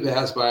 even if it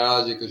has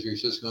biology, because you're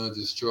just going to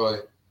destroy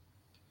it.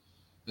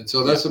 And so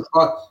Yeah. that's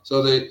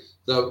so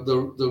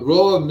the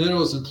role of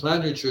minerals in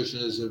plant nutrition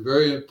is a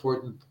very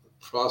important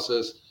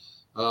process.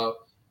 Uh,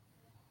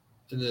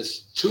 and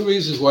there's two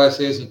reasons why I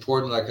say it's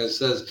important. Like I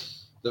said,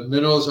 the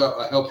minerals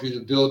help you to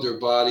build their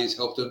bodies,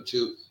 help them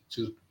to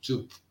to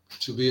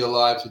to be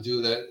alive, to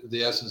do that,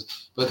 the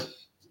essence. But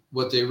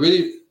what they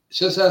really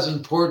just as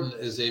important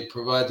is they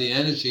provide the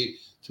energy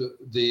to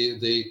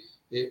the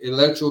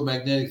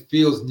electromagnetic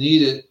fields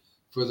needed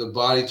for the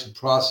body to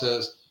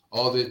process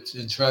all the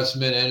and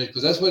transmit energy,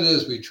 because that's what it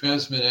is. We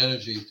transmit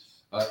energy.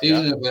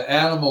 Even if an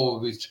animal will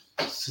be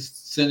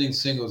sending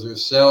signals or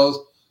cells,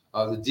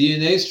 the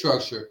DNA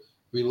structure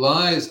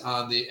relies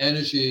on the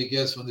energy it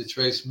gets from the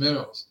trace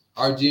minerals.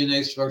 Our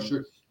DNA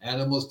structure,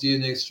 animals'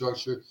 DNA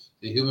structure,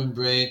 the human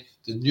brain,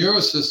 the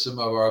neurosystem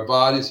of our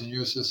bodies, the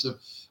neurosystem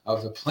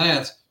of the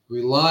plants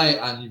rely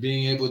on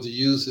being able to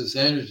use this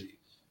energy.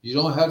 You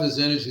don't have this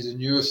energy, the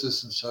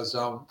neurosystem shuts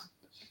down.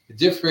 It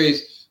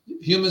differs.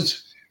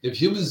 If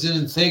humans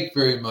didn't think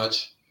very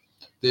much,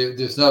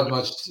 there's not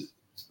much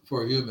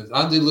for humans.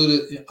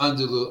 Unadulterated,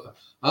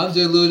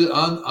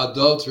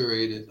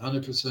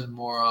 100%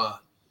 moron.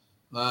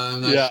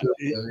 I'm not Yeah. sure.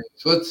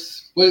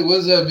 What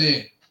does that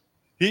mean?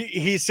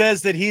 He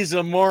says that he's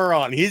a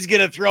moron. He's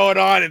gonna throw it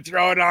on and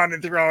throw it on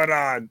and throw it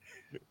on.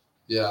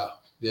 Yeah,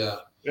 yeah.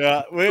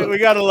 Yeah, we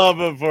gotta love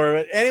him for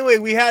it. Anyway,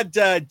 we had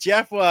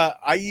Jeff.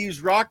 I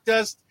use rock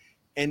dust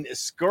and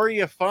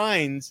scoria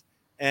fines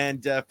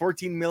and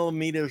 14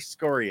 millimeter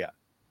scoria.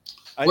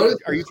 What is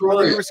Are the you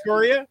familiar scoria? with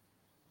scoria?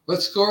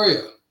 What's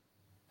scoria?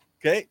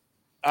 Okay.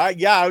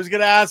 Yeah, I was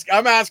gonna ask.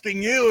 I'm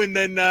asking you, and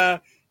then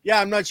yeah,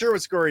 I'm not sure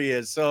what scoria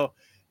is. So,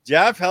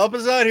 Jeff, help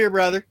us out here,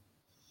 brother.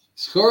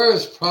 Scoria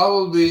is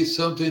probably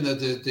something that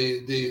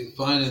they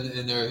find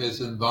in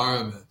his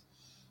environment.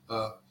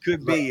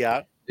 Could Like be,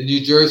 yeah, in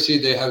New Jersey,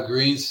 they have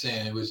green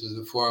sand, which is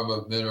a form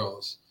of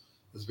minerals.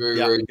 It's very,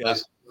 yeah, very yeah.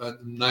 nice,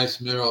 nice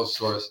mineral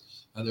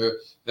source. And there,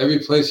 every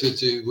place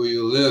where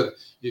you live,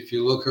 if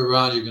you look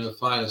around, you're going to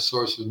find a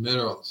source of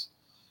minerals.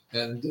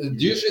 And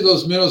usually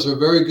those minerals are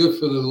very good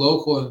for the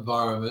local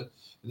environment,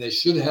 and they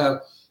should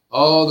have.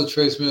 all the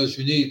trace minerals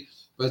you need.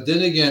 But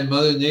then again,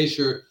 Mother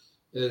Nature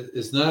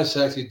is not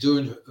exactly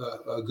doing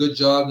a good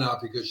job now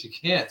because she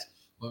can't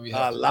when we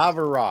have to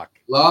Lava rock.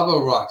 lava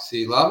rock.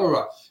 See, lava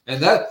rock,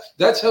 and that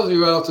tells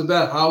you right off the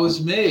bat how it's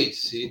made.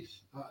 See,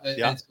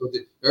 Yeah. and so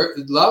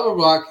lava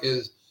rock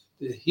is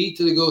the heat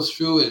that it goes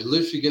through. It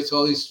literally gets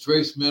all these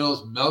trace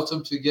minerals, melt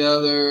them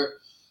together,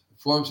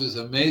 forms this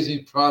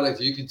amazing product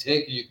that you can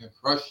take and you can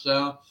crush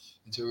down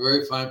into a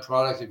very fine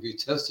product. If you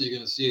test it, you're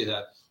going to see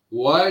that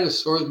wide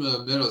assortment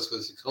of minerals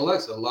because it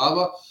collects the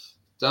lava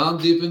down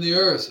deep in the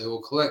earth. It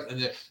will collect,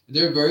 and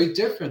they're very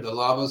different. The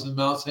lavas in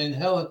Mount St.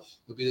 Helen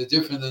will be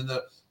different than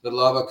the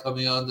lava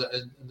coming on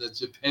in the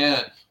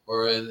Japan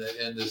or in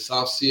the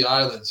South Sea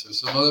Islands or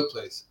some other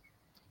place.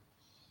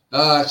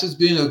 It's just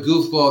being a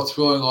goofball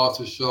throwing off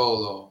the show,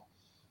 though.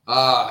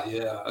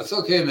 Yeah, it's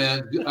okay,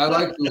 man. I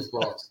like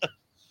goofballs.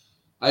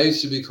 I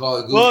used to be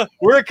called a goofball. Well,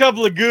 we're a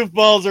couple of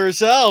goofballs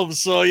ourselves,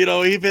 so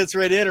he fits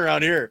right in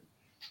around here.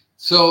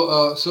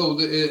 So,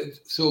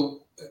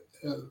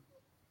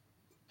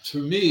 for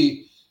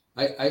me,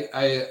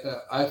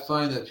 I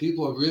find that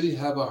people really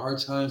have a hard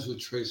times with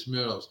trace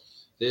minerals.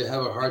 They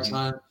have a hard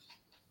time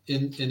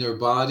in their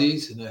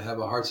bodies, and they have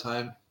a hard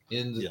time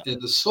in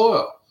the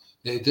soil.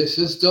 They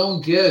just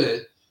don't get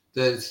it.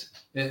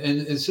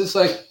 And it's just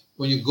like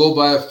when you go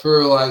buy a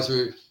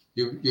fertilizer,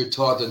 you're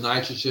taught that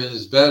nitrogen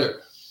is better.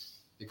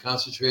 You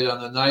concentrate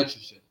on the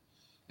nitrogen,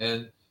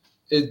 and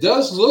it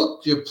does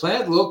look your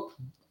plant look.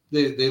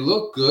 They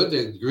look good.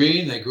 They're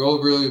green. They grow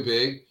really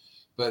big,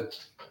 but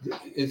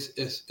it's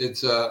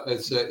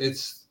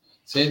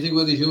same thing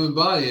with the human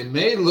body. It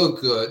may look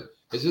good.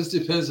 It just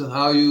depends on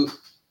how you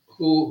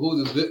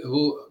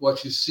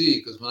what you see.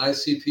 Because when I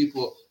see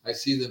people, I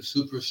see them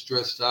super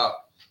stressed out.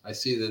 I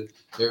see that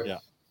they're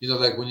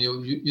like when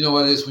you know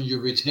what it is when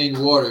you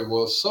retain water.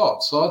 Well,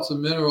 salt's a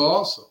mineral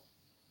also.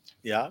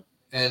 Yeah,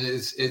 and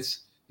it's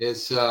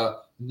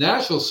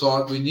natural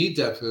salt. We need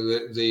that for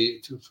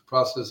to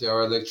process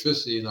our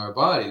electricity in our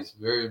bodies.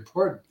 Very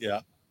important.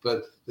 Yeah.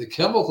 But the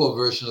chemical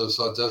version of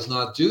salt does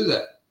not do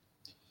that.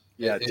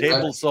 Yeah,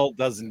 table salt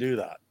doesn't do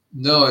that.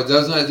 No, it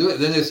does not do it.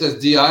 Then it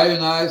says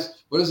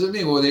deiodinized. What does it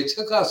mean? Well, they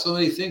took out so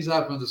many things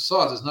out from the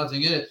salt. There's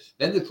nothing in it.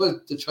 Then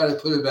they try to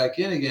put it back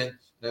in again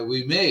that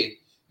we made,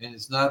 and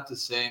it's not the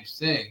same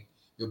thing.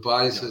 Your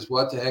body says,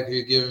 "What the heck are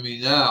you giving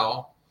me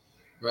now?"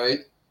 Right?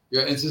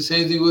 It's the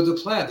same thing with the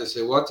plant. They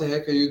say, "What the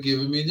heck are you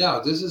giving me now?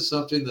 This is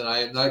something that I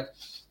am not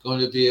going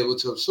to be able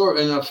to absorb."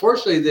 And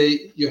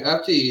unfortunately, you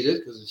have to eat it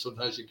because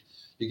sometimes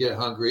you get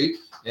hungry,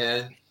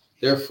 and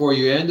therefore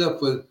you end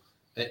up with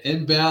an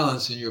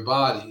imbalance in your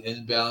body,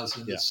 imbalance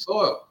in the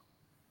soil.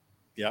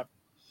 Yeah.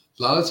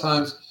 A lot of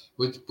times,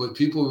 what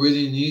people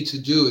really need to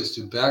do is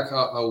to back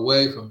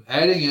away from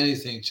adding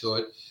anything to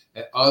it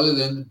other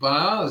than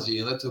biology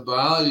and let the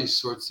biology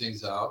sort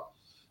things out.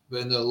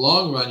 But in the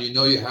long run,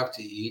 you have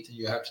to eat and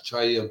you have to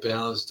try to eat a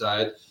balanced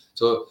diet.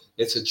 So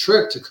it's a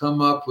trick to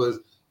come up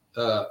with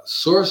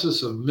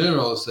sources of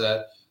minerals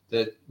that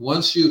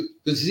once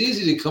it's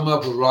easy to come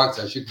up with rock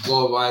dust. You can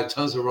go buy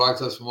tons of rock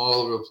dust from all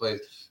over the place,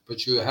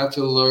 but you have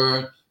to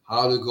learn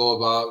how to go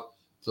about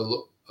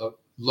the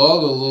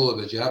log a little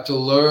bit. You have to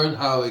learn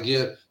how to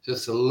get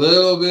just a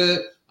little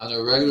bit on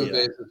a regular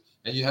basis,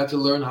 and you have to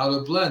learn how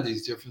to blend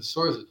these different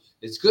sources.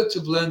 It's good to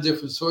blend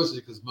different sources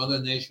because Mother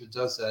Nature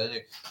does that.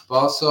 Anyway,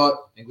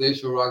 basalt and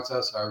glacial rock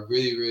dust are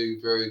really, really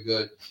very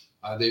good.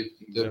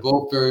 They're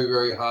both very,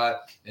 very high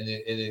in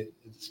a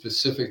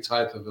specific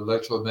type of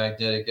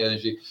electromagnetic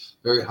energy,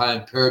 very high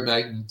in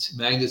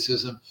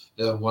paramagnetism.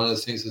 One of the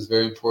things that's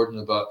very important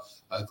about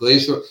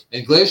glacial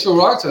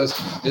rock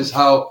dust is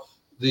how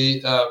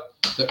the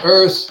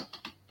Earth.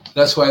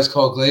 That's why it's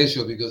called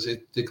glacial, because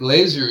the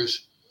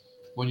glaciers,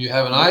 when you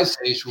have an ice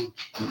age, will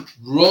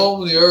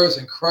roam the Earth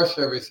and crush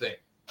everything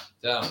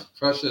down,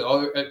 crush it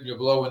all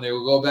below. When they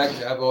will go back,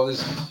 you have all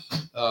these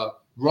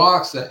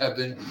rocks that have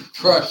been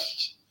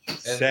crushed and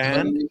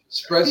sand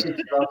spreads it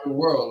throughout the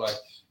world. Like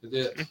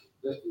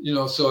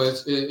so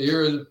it's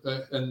here in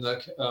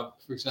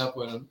for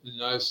example, in the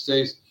United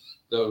States,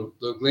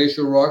 the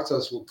glacial rock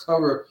dust will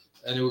cover,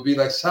 and it will be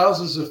like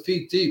thousands of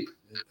feet deep.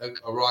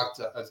 A rock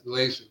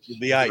glacier.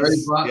 The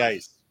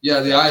ice. Yeah,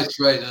 the ice,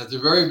 right. And at the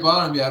very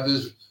bottom, you have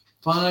this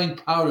fine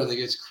powder that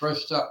gets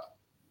crushed up.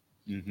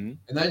 Mm-hmm.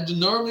 And that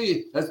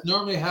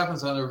normally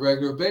happens on a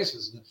regular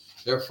basis.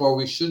 Therefore,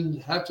 we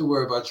shouldn't have to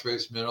worry about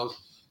trace minerals.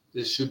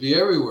 This should be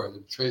everywhere. The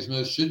trace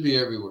minerals should be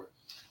everywhere.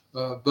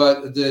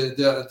 But at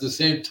the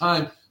same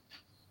time,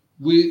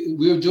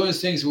 we're doing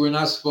things we're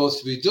not supposed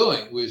to be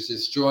doing. We're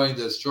destroying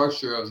the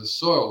structure of the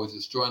soil. We're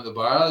destroying the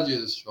biology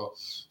of the soil.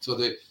 So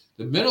the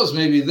minerals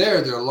may be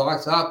there, they're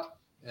locked up,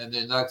 and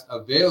they're not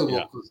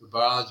available because the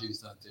biology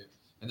is not there.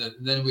 And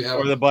then we have...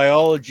 Or the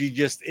biology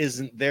just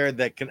isn't there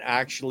that can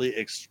actually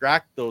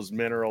extract those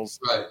minerals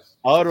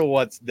out of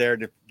what's there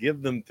to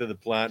give them to the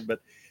plant.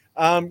 But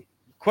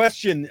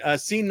question,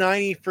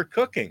 C90 for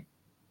cooking.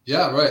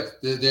 Yeah, right.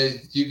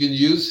 You can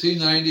use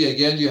C90.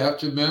 Again, you have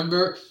to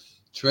remember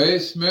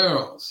trace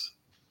minerals.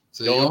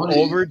 So don't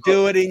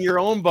overdo it in your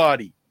own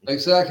body.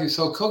 Exactly.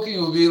 So cooking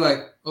will be like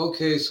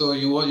Okay, so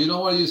you don't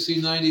want to use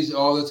C90s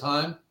all the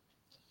time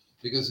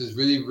because it's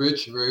really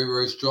rich, very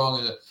very strong,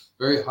 and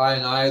very high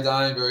in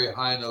iodine, very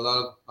high in a lot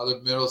of other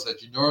minerals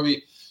that you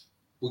normally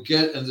will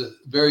get in the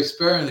very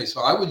sparingly.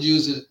 So I would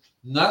use it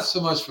not so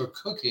much for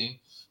cooking,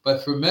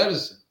 but for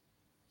medicine.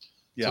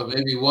 Yeah. So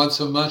maybe once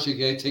a month you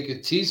can take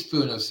a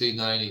teaspoon of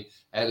C90,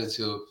 add it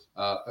to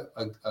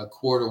a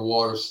quart of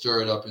water,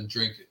 stir it up, and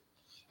drink it,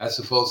 as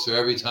opposed to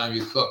every time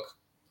you cook.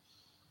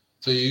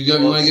 So you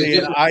Well, want to get see,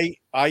 and different.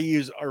 I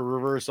use a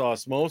reverse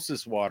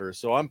osmosis water,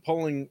 so I'm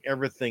pulling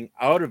everything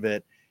out of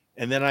it,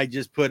 and then I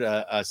just put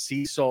a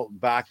sea salt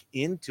back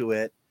into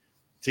it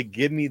to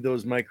give me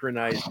those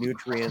micronized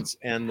nutrients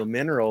and the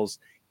minerals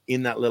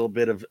in that little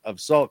bit of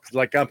salt.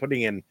 Like I'm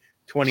putting in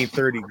 20,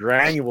 30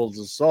 granules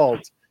of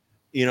salt,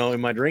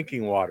 in my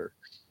drinking water.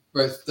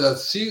 Right.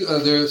 Sea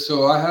there.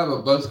 So I have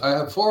a bunch. I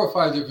have 4 or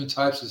 5 different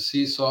types of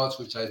sea salts,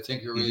 which I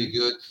think are really Mm-hmm.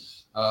 good.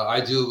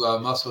 I do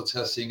muscle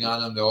testing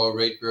on them. They all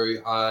rate very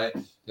high.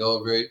 They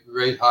all rate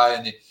high,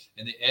 and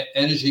the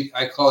energy.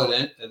 I call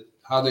it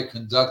how they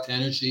conduct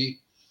energy.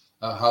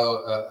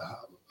 How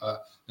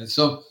and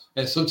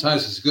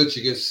sometimes it's good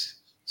to get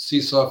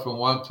sea salt from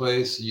one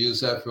place and use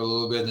that for a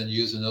little bit, and then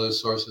use another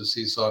source of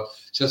sea salt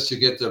just to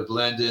get the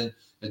blend in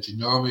that you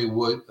normally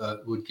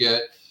would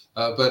get.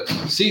 But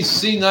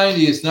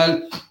C90 is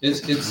not.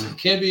 It's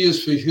can be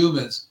used for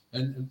humans,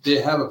 and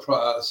they have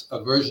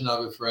a version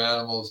of it for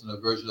animals and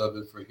a version of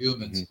it for Mm-hmm.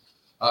 humans.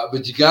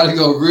 But you got to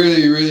go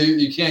really, really.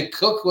 You can't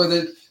cook with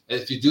it.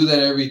 If you do that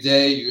every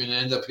day, you're going to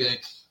end up getting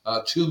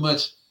too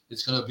much.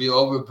 It's going to be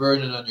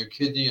overburdened on your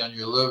kidney, on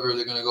your liver.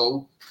 They're going to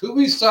go, could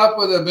we stop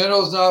with the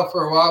minerals now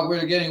for a while?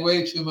 We're getting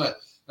way too much.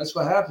 That's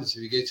what happens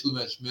if you get too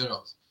much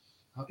minerals.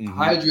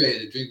 Mm-hmm.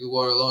 Hydrated, drinking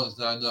water alone is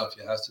not enough.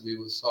 It has to be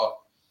with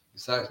salt.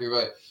 Exactly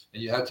right.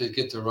 And you have to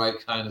get the right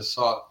kind of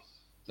salt.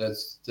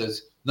 That's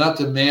not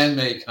the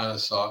man-made kind of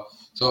salt.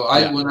 So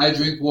Yeah. when I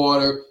drink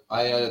water,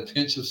 I add a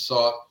pinch of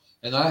salt,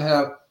 and I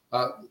have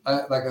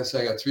like I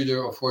said, I got 3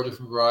 or 4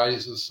 different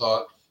varieties of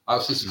salt. I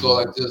was just go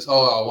Mm-hmm. like this.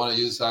 Oh, I want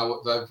to use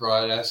that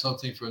variety. I have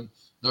something from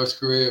North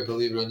Korea,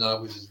 believe it or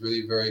not, which is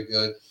really very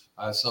good.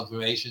 I have some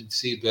from Asian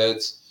sea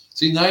beds.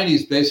 C90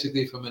 is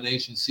basically from an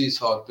ancient sea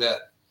salt bed.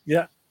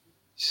 Yeah.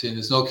 See,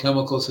 there's no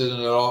chemicals in it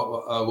at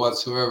all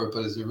whatsoever,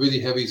 but it's a really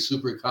heavy,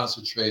 super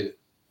concentrated.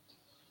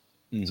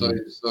 So,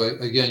 Mm-hmm. so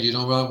again, you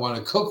don't really want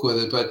to cook with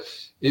it, but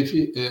if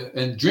you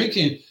and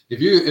drinking, if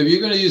you're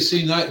going to use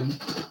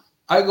C90,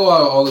 I go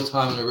out all the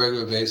time on a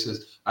regular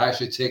basis. I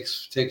actually take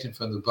it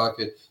from the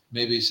bucket.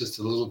 Maybe it's just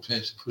a little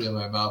pinch to put in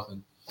my mouth,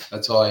 and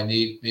that's all I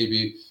need.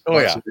 Maybe Oh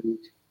yeah.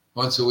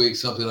 once a week,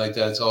 something like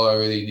that. That's all I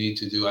really need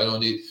to do. I don't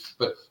need.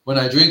 But when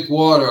I drink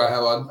water, I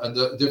have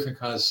a different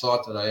kind of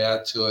salt that I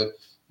add to it,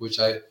 which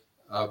I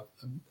uh,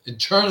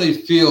 internally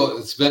feel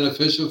it's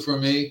beneficial for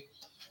me.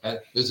 And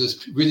there's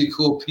this really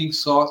cool pink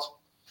salt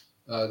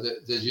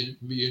that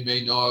you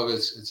may know of.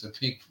 It's a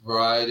pink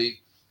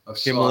variety of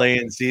salt.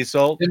 Himalayan sea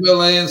salt.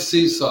 Himalayan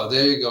sea salt.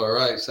 There you go.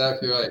 Right,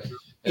 exactly right.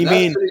 And You that's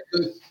mean pretty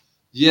good. this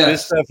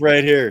Yes. stuff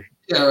right here?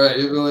 Yeah, right.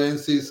 Himalayan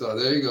sea salt.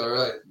 There you go.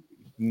 Right.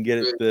 You can get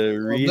it Great. the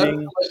Well, never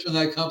reading. much from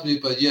that company,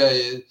 but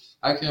yeah,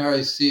 I can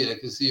hardly see it. I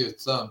can see your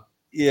thumb.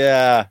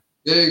 Yeah.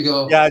 There you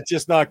go. Yeah, it's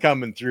just not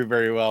coming through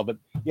very well. But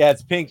yeah,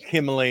 it's pink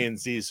Himalayan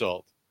sea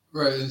salt.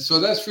 Right. And so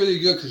that's really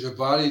good because your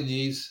body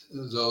needs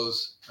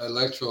those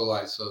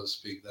electrolytes, so to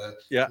speak, that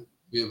Yeah.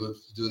 be able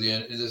to do the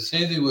end. And the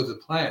same thing with the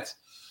plants.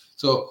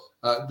 So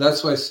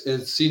that's why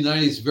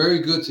C90 is very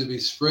good to be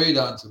sprayed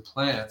onto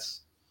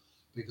plants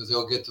because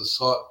they'll get the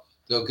salt,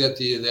 they'll get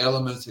the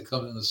elements that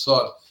come in the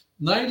salt.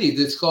 90,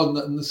 it's called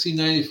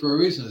C90 for a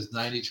reason. It's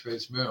 90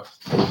 trace minerals,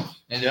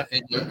 and Yeah.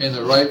 in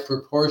the right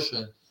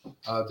proportion.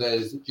 That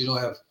is, you don't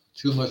have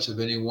too much of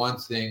any one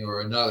thing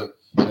or another.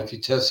 If you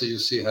test it, you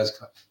see it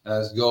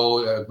has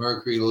gold,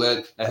 mercury, lead,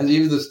 it has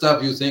even the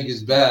stuff you think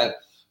is bad.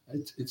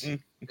 It's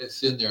Mm.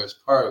 it's in there as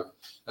part of it.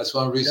 That's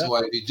one reason Yeah. why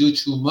if you do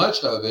too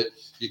much of it,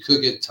 you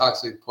could get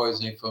toxic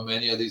poisoning from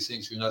any of these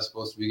things you're not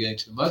supposed to be getting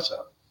too much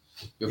of.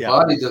 Your Yeah.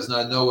 body does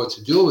not know what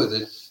to do with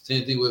it.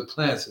 Same thing with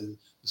plants.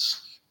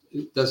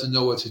 It doesn't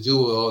know what to do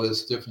with all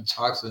this different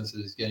toxins that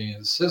it's getting in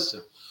the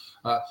system.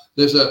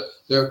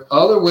 There are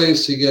other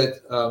ways to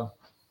get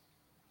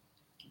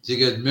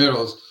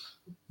minerals,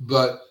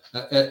 but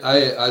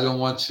I don't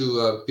want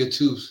to get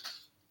too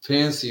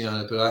fancy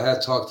on it. But I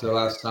had talked the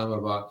last time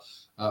about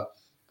uh,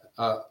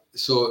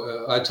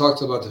 I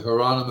talked about the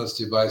Hieronymus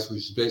device,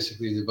 which is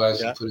basically a device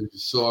you Yeah. put in your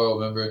soil,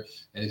 remember?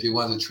 And if you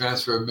want to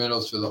transfer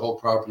minerals for the whole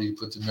property, you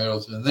put the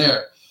minerals in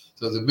there.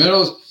 So the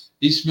minerals,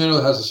 each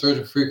mineral has a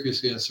certain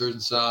frequency and a certain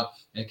sound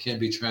and can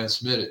be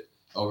transmitted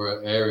over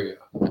an area.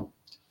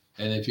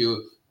 And if your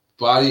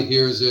body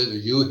hears it, or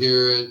you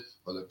hear it,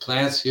 or the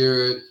plants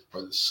hear it,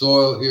 or the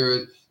soil hear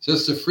it,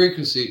 just the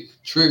frequency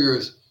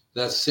triggers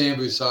that same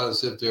result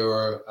as if they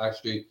were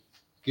actually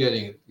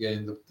getting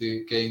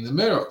the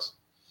minerals.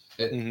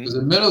 Mm-hmm. Because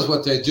the minerals,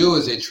 what they do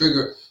is they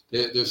trigger.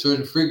 There's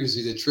certain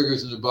frequency that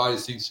triggers in the body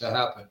things to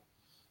happen.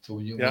 So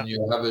when Yeah.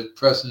 you have it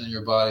present in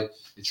your body,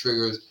 it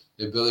triggers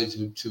the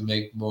ability to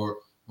make more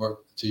more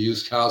to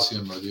use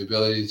calcium, or the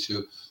ability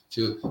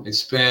to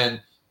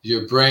expand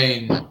your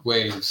brain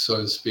waves, so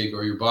to speak,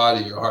 or your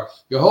body, your heart.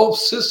 Your whole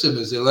system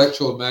is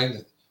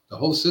electromagnet. The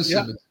whole Yeah.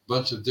 system is a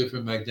bunch of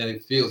different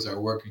magnetic fields that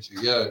are working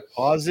together.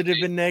 Positive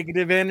and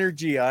negative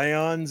energy,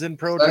 ions and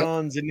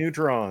protons and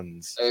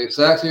neutrons.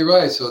 Exactly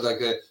right. So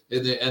like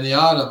in the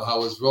atom,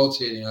 how it's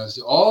rotating,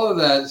 all of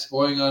that is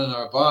going on in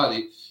our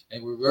body,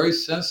 and we're very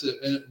sensitive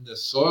in the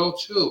soil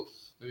too.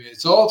 I mean,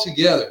 it's all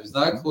together. It's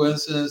not a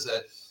coincidence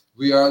that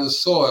we are the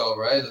soil,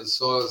 right? And the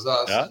soil is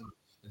us, Yeah.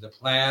 and the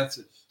plants.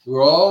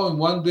 We're all in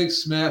one big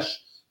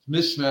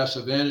mishmash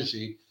of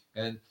energy,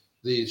 and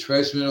the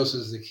trace minerals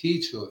is the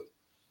key to it.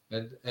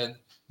 And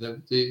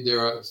there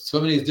are so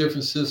many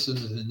different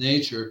systems in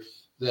nature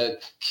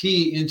that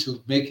key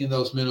into making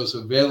those minerals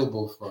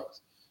available for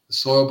us. The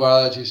soil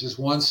biology is just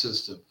one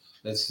system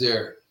that's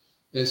there.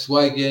 It's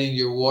why getting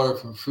your water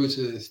from fruits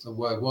is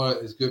why water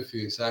is good for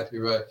you. Exactly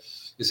right.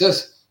 It says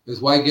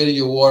it's why getting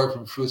your water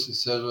from fruits,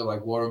 etc.,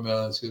 like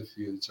watermelon, is good for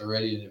you. It's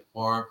already in your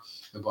farm.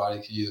 The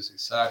body can use.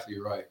 Exactly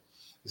right.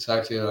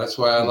 Exactly. That's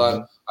why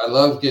Mhm. I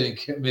love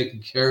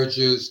making carrot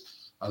juice.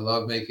 I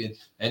love making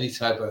any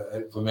type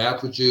of from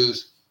apple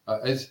juice.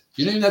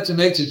 You don't even have to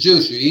make the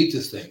juice. You eat the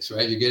things,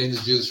 right? You're getting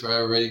the juice right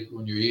already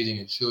when you're eating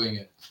and chewing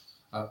it.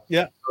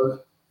 Yeah.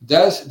 So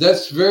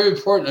that's very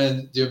important,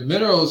 and the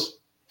minerals.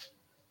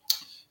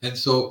 And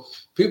so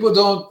people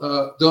don't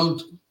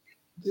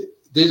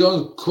they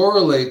don't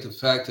correlate the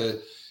fact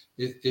that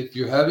if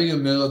you're having a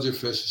mineral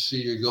deficiency,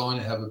 you're going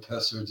to have a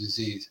pest or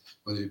disease,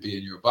 whether it be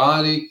in your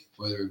body,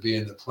 whether it be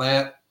in the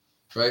plant,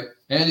 right?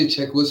 Andy,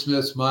 check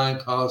Woodsmith's Mine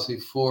Policy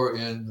 4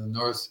 in the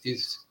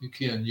Northeast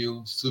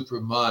UKNU Super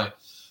Mine.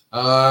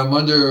 I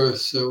wonder,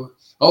 so,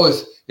 oh,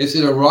 is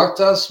it a rock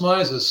dust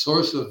mine? Is a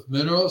source of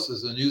minerals?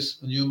 Is a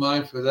new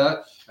mine for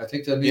that? I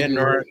think that may Yeah. be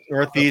what we're talking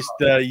Northeast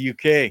about.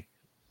 UK.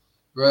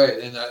 Right,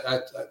 and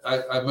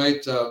I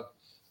might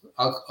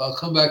I'll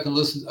come back and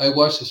listen. I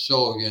watched the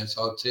show again,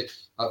 so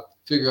I'll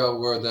figure out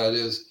where that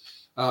is.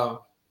 Um,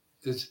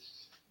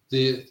 it's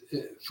the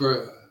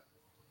for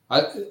I,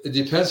 it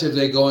depends if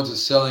they go into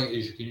selling.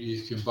 If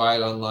you can buy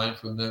it online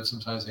from them.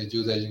 Sometimes they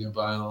do that. You can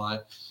buy it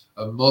online.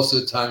 Most of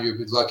the time, you're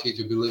lucky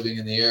to be living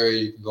in the area.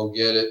 You can go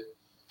get it.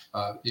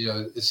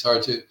 It's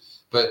hard to,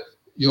 but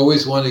you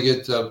always want to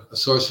get a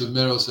source of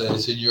minerals that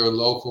is in your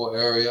local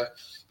area.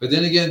 But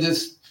then again,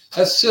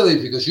 that's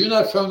silly because you're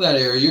not from that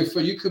area.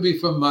 You could be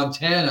from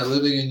Montana,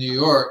 living in New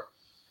York,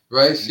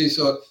 right? See,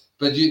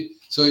 but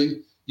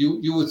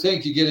you would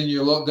think you get in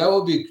your local. That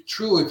would be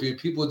true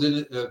if people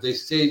didn't. They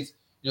stayed,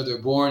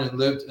 they're born and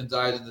lived and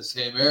died in the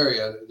same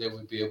area. They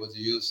would be able to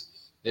use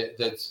it.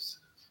 That's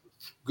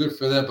good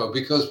for them. But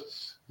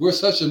because we're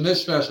such a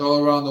mishmash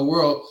all around the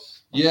world,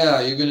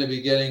 yeah, you're going to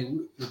be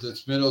getting the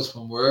minerals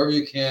from wherever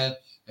you can,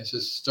 and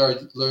just start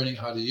learning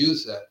how to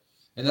use that.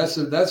 And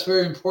that's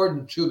very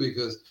important too,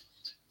 because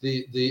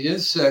the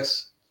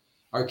insects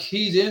are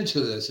keyed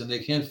into this, and they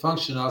can't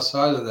function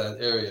outside of that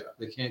area.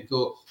 They can't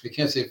go. They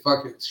can't say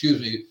fuck it.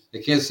 Excuse me.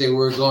 They can't say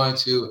we're going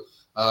to,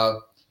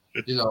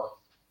 you know,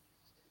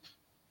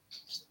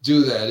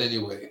 do that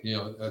anyway.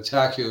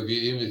 Attack you,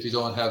 even if you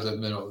don't have the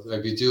minerals.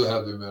 If you do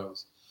have the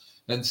minerals.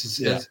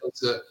 Yeah.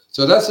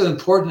 So that's an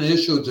important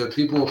issue that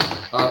people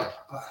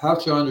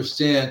have to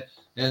understand,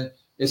 and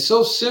it's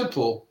so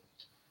simple.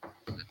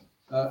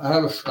 I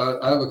have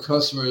a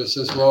customer that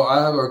says, "Well,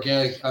 I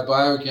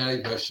buy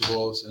organic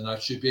vegetables, and I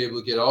should be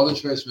able to get all the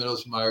trace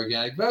minerals from my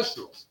organic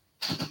vegetables."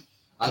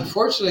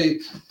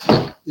 Unfortunately,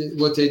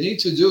 what they need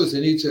to do is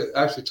they need to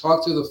actually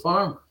talk to the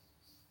farmer.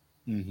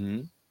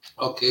 Mm-hmm.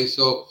 Okay,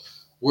 so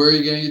where are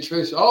you getting your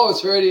trace? Oh,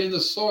 it's already in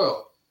the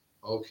soil.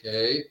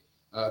 Okay,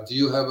 do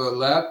you have a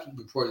lab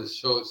report that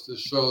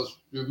shows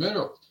your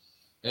minerals?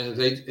 And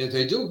if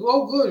they do,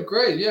 oh, good,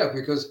 great, yeah,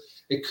 because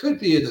it could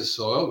be in the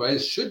soil, right? It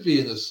should be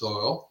in the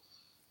soil.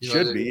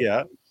 Should It be.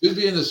 Yeah. should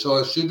be in the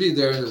soil. It should be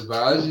there, and the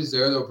biology's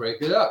there. They'll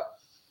break it up.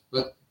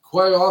 But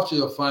quite often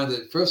you'll find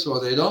that first of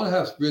all, they don't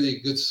have really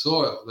good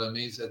soil. That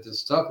means that the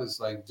stuff is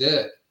like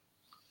dead.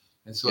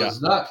 And so Yeah.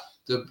 it's not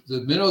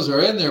the minerals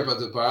are in there, but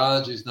the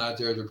biology is not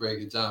there to break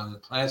it down. The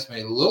plants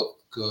may look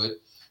good,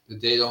 but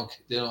they don't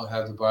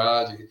have the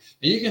biology.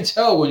 And you can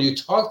tell when you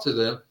talk to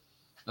them,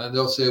 and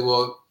they'll say,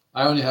 "Well,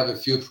 I only have a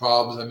few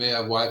problems. I may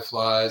have white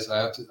flies.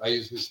 I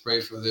usually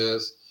spray for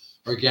this.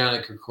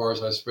 Organic, of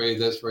course, I spray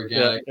this for Yeah.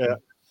 organic." Yeah.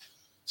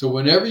 So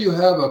whenever you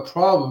have a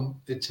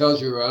problem, it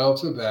tells you right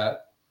off the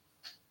bat.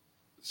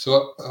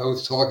 So I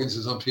was talking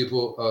to some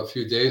people a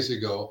few days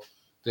ago.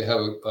 They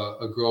have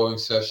a growing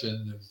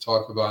session to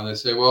talk about, and they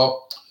say,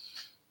 "Well,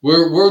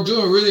 we're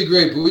doing really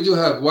great, but we do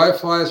have white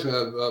flies, we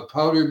have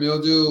powdery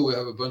mildew, we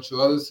have a bunch of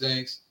other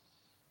things,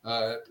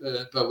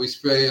 but we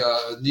spray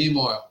neem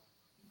oil.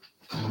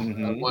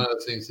 Mm-hmm. One of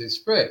the things they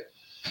spray."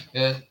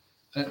 And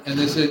and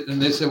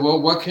they said, "Well,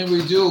 what can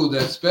we do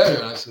that's better?"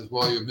 And I said,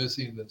 "Well, you're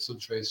missing some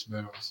trace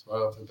minerals right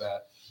off the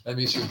bat. That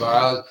means your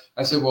biology."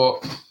 I said,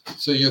 "Well,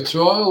 so you're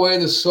throwing away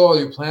the soil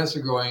your plants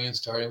are growing in,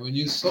 starting with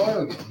new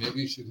soil again.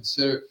 Maybe you should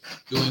consider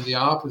doing the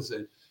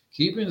opposite,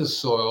 keeping the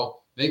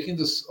soil, making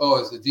the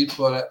it's a deep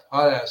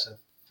potash and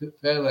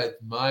phthalate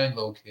mine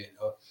located.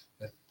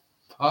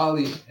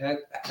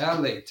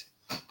 Polyhalate.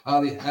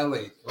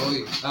 Polyhalate.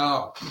 Holy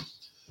cow.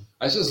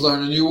 I just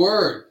learned a new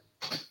word.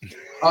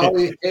 And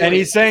Polyhalate.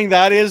 he's saying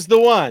that is the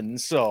one.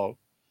 So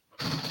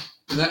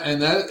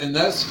And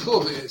that's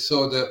cool.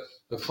 So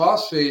the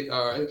phosphate,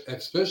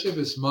 especially if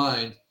it's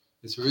mined,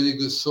 it's a really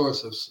good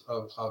source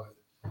of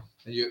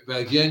it. But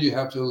again, you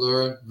have to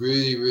learn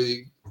really,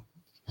 really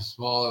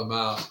small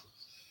amount.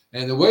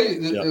 And the way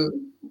yeah,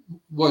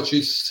 what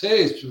you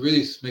say is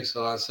really makes a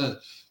lot of sense.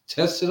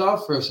 Test it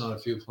out first on a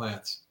few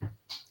plants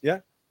yeah,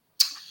 and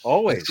see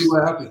always.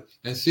 what happens.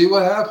 And see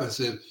what happens.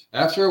 If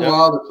after a Yeah.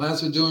 while the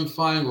plants are doing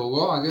fine,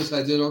 well, I guess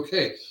I did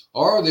okay.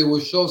 Or they will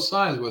show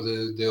signs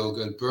whether they'll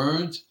get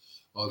burned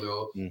or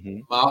they'll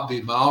Hmm.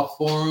 be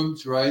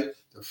malformed, right?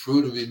 The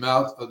fruit could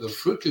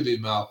be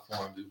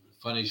malformed,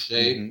 funny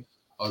shape, Hmm.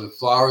 or the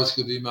flowers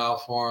could be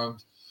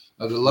malformed.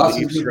 There are lots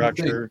of Leaf different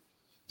things. structure.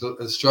 The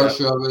Yeah.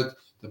 structure of it,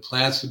 the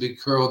plants could be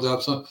curled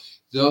up. So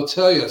they'll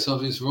tell you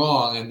something's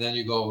wrong, and then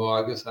you go, well,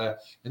 I guess I.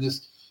 And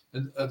this,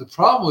 and the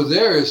problem with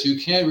there is you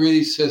can't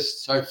really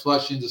just start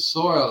flushing the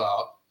soil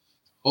out.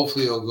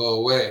 Hopefully, it'll go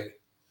away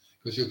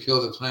because you'll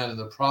kill the plant in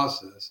the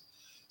process.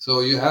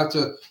 So you have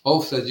to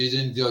hope that you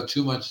didn't do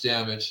too much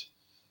damage,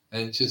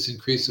 and just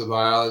increase the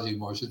biology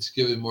more. Just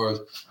give it more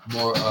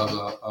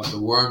of the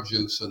worm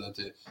juice so that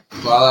the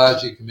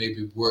biology can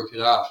maybe work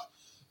it out.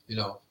 You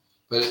know,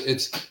 but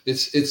it's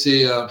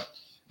a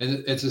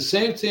and it's the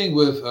same thing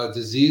with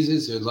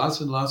diseases. There are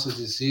lots and lots of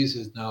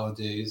diseases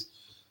nowadays,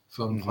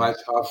 from Hmm.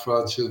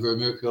 phytophthora to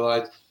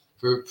vermiculite,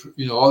 for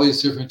all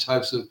these different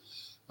types of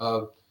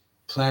uh,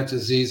 plant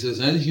diseases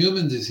and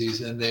human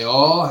disease, and they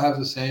all have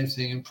the same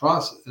thing in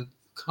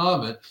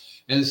common,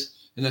 and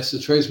that's the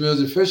trace mineral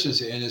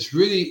deficiency. And it's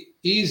really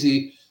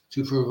easy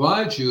to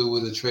provide you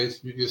with a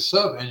trace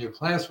yourself and your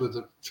plants with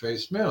the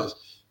trace minerals.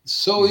 It's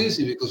so Hmm.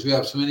 easy because we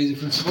have so many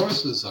different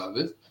sources of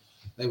it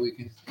that we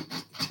can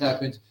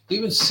tap into.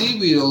 Even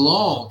seaweed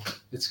alone,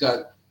 it's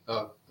got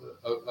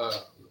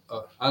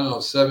I don't know,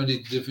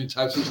 70 different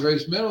types of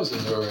trace minerals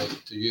in there already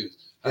to use.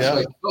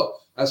 Yeah.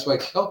 That's why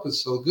kelp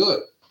is so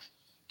good.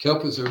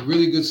 Kelp is a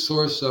really good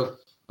source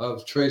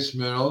of trace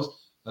minerals,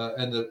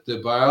 and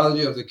the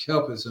biology of the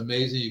kelp is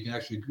amazing. You can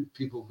actually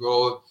people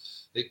grow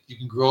it. You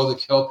can grow the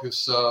kelp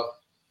yourself.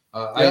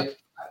 Uh, Yeah.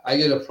 I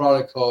get a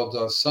product called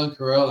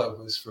Suncorella,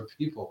 which is for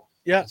people.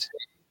 Yeah. It's,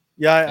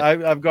 Yeah.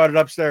 I've got it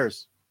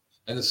upstairs.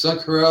 and the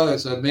Suncorella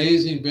is an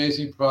amazing,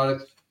 amazing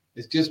product.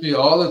 It gives me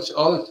all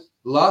the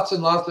lots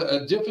and lots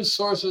of different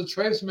sources of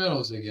trace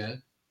minerals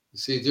again. You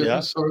see Yeah.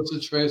 different sources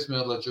of trace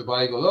minerals that your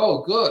body goes,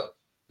 oh, good,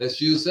 let's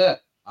use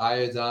that.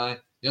 Iodine.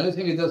 The only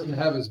thing it doesn't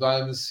have is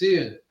vitamin C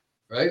in it,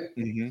 right?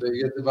 Hmm. So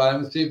you get the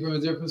vitamin C from a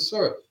different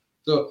source.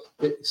 So,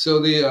 so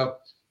the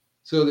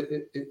so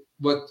the, it,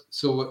 what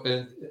so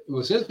and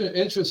what's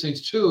interesting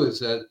too is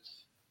that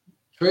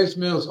trace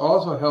minerals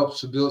also helps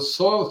to build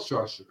soil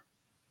structure.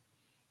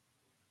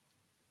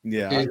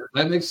 Yeah. Okay,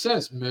 that makes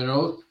sense.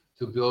 Minerals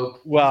to build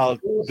Well,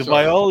 soil the structure.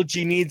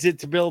 biology needs it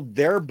to build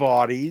their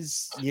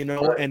bodies,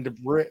 Right, and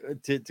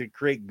to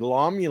create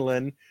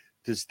glomulin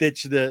to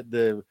stitch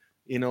the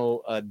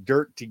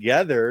dirt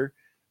together.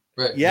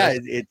 right, and Yeah,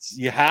 that's it's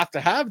you have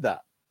to have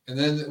that. and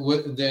then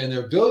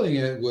they're building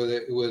it with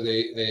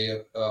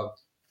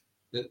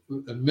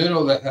a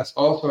mineral that has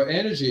also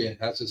energy and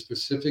has a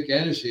specific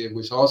energy,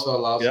 which also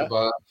allows the Yeah.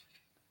 body.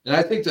 And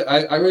I think that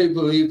I really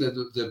believe that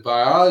the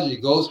biology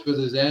goes for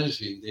this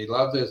energy. They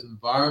love this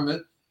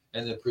environment,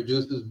 and it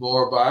produces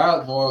more of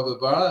the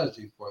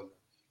biology for them.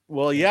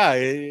 Well, And, yeah,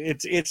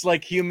 it's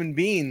like human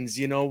beings,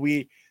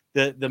 we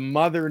the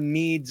mother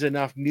needs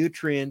enough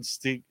nutrients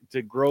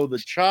to grow the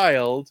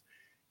child.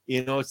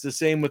 It's the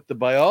same with the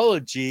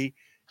biology.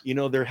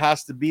 There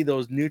has to be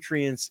those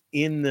nutrients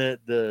in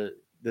the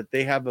that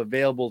they have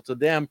available to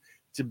them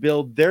to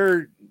build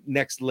their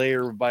next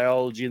layer of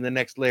biology and the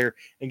next layer.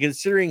 And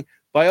considering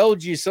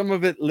biology, some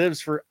of it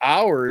lives for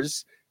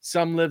hours,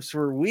 some lives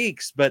for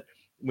weeks, but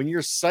when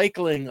you're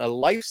cycling a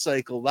life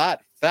cycle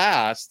that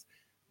fast,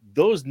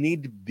 those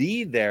need to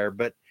be there.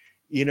 But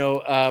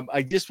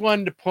I just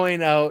wanted to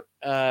point out,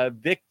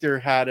 Victor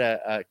had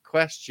a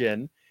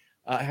question.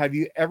 Have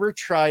you ever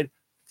tried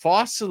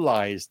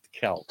fossilized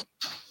kelp?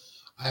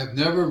 I have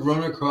never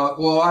run across.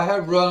 Well, I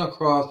have run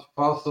across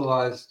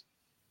fossilized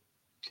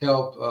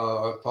kelp,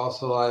 or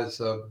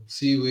fossilized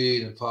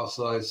seaweed and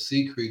fossilized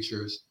sea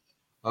creatures.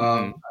 Hmm.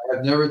 I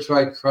have never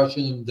tried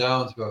crushing them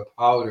down to a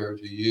powder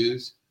to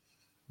use,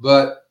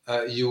 but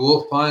you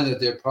will find that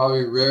they're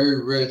probably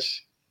very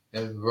rich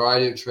in a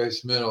variety of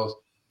trace minerals.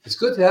 It's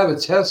good to have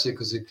it tested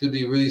because it could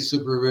be really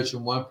super rich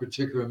in one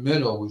particular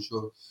mineral,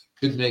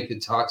 could make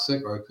it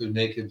toxic or it could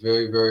make it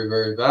very, very,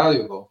 very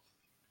valuable.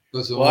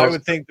 Because the Well, I most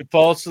would think the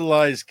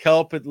fossilized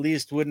kelp at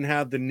least wouldn't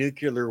have the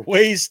nuclear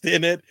waste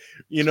in it,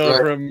 right,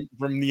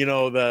 from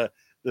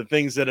the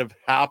things that have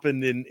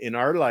happened in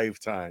our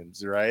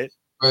lifetimes, right?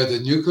 right, the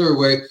nuclear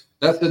waste.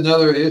 That's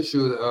another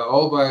issue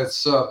all by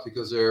itself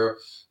because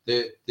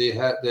they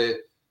had the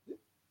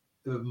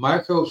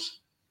microbes.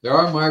 There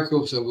are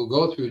microbes that will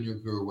go through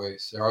nuclear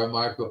waste. There are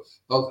microbes.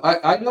 Oh,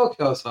 I know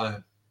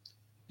calcine.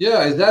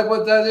 Yeah, is that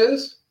what that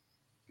is?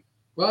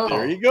 There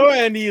Wow. you go,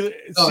 Andy.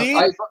 No, See,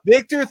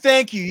 Victor,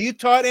 thank you. You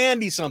taught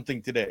Andy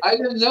something today. I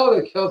didn't know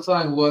that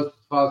calcine was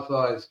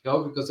fossilized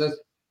kelp because that's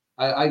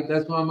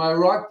one of my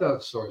rock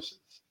dust sources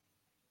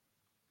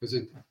because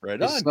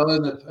Right it's on. still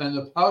in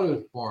the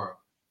powdered form.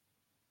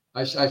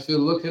 I should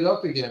look it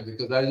up again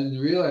because I didn't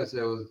realize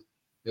that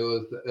it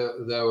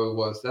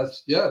was.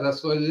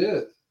 That's what it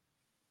is.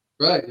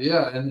 Right,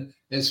 yeah, and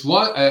it's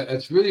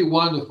really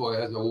wonderful.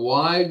 It has a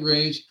wide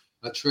range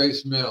of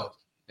trace minerals.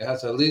 It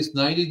has at least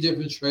 90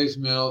 different trace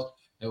minerals,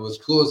 and what's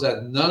cool is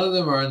that none of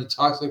them are in the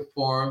toxic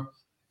form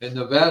in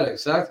Nevada.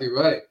 Exactly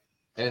right,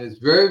 and it's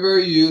very,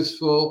 very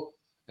useful,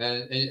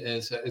 and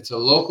it's a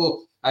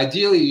local.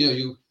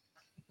 Ideally,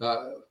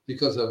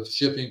 because of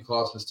shipping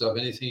costs and stuff,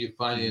 anything you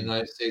find in the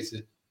United States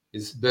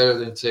is better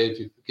than, say, if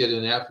you get it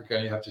in Africa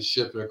and you have to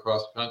ship it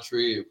across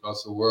country,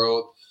 across the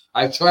world.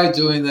 I've tried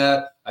doing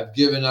that. I've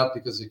given up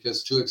because it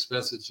gets too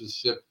expensive to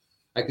ship.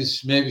 I could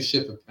maybe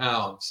ship a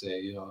pound,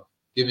 say,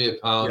 give me a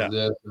pound of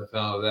this and a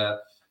pound of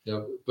that.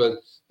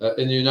 But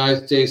in the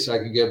United States, I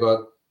can get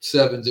about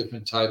 7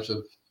 different types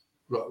of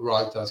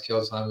rock dust.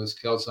 Calcine is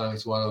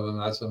one of them.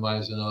 That's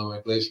mine is another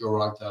one. Glacial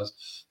rock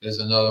dust is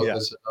another. Yeah.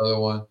 Is another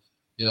one.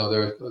 There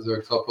are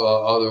a couple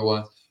of other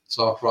ones.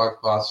 Soft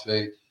rock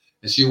phosphate.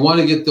 And so you want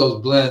to get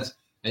those blends,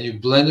 and you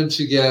blend them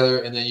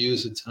together, and then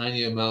use a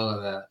tiny amount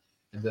of that.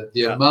 And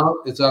the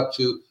amount is up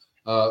to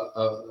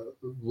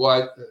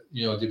what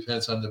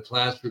depends on the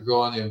plants you're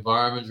growing, the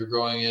environment you're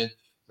growing in,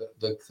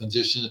 the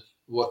condition,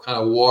 what kind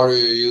of water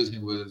you're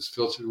using, whether it's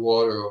filtered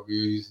water or if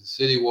you're using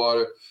city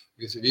water.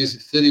 Because if you're using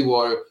city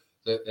water,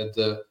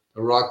 the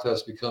rock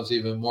dust becomes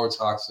even more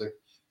toxic.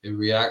 It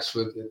reacts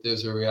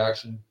there's a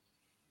reaction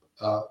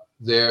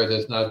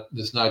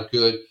that's not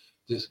good.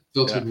 This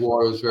filtered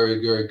water is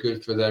very, very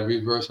good for that.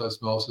 Reverse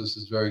osmosis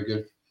is very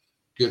good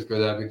for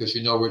that because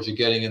you know what you're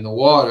getting in the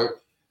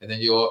water, and then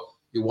you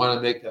want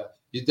to make that.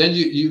 You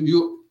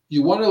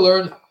want to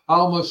learn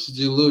how much to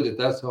dilute it.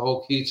 That's the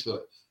whole key to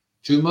it.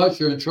 Too much,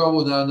 you're in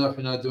trouble. Not enough,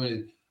 you're not doing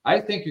it. I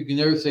think you can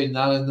never say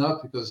not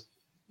enough because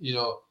you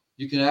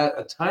can add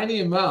a tiny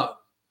amount,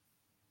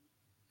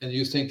 and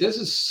you think this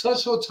is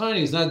so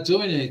tiny, it's not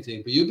doing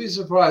anything. But you'd be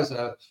surprised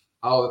at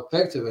how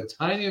effective a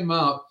tiny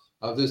amount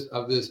of this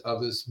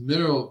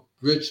mineral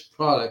rich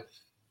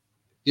product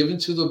given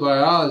to the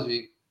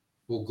biology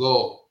will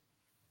go.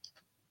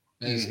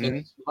 And it's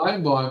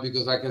mind blowing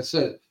because, like I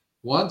said,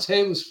 1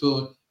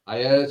 tablespoon,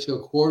 I add it to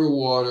a quart of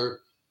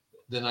water.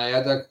 Then I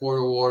add that quart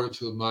of water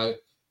to my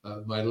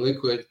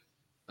liquid,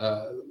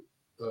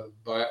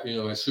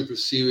 my super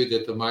seaweed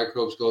that the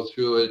microbes go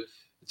through it.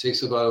 It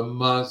takes about a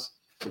month.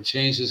 It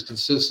changes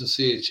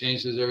consistency. It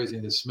changes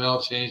everything. The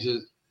smell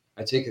changes.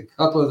 I take a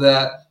cup of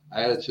that.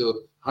 I add it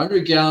to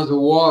 100 gallons of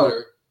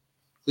water,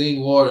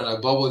 clean water, and I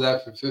bubble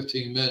that for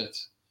 15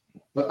 minutes.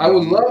 But I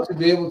would love to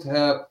be able to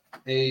have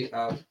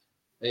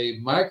a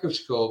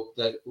microscope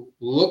that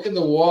look in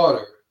the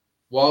water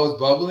while it's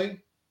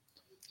bubbling.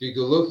 So you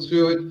can look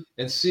through it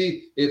and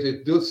see if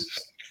it does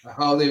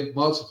how they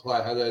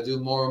multiply, how they do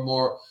more and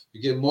more.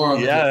 You get more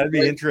on that'd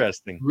be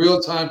interesting.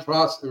 Real time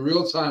process,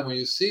 real time when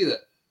you see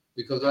that.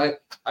 Because I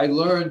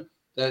learned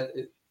that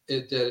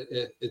it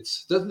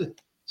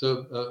doesn't.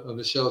 So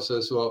Michelle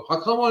says, "Well, how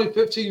come only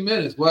 15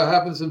 minutes? What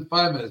happens in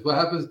 5 minutes? What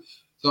happens?"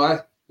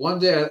 So one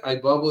day I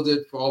bubbled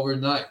it for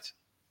overnight.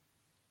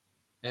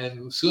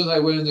 And as soon as I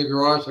went in the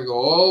garage, I go,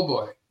 oh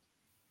boy.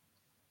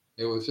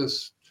 It was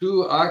just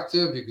too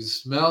active. You could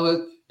smell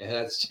it. It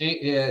had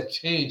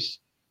changed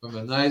from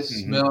a nice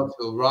smell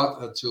to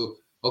rock to,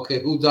 okay,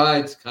 who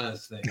died kind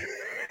of thing.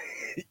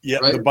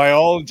 Right? The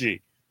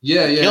biology.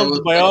 Killed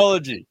the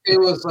biology. It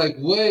was like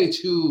way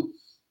too.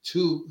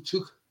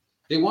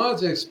 They wanted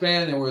to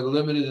expand and were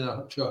limited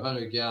to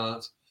 100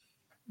 gallons.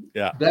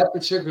 Yeah. That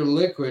particular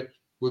liquid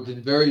would have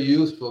been very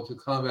useful to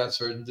combat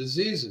certain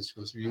diseases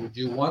because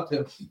you want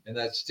them in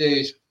that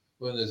stage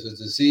when there's a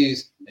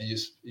disease and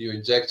you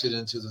inject it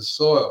into the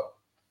soil.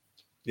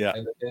 Yeah.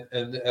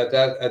 And at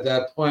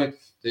that point,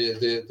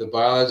 the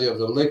biology of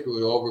the liquid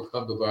would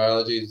overcome the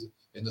biology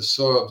in the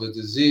soil of the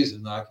disease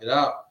and knock it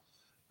out.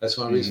 That's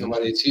one reason why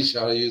they teach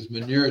how to use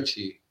manure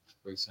tea,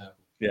 for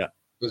example. Yeah.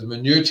 Because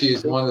manure tea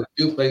is one of the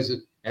few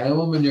places,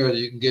 animal manure, that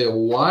you can get a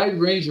wide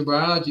range of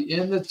biology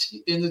in the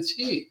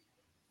tea.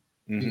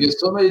 You get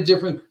so many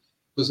different.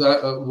 Because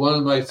one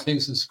of my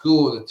things in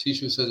school, the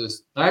teacher says,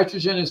 it's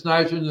nitrogen,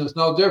 there's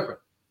no different.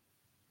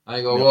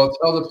 I go, well,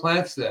 tell the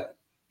plants that.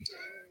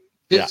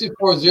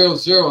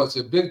 5400, it's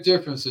a big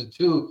difference in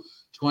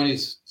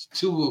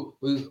 222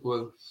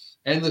 with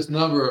endless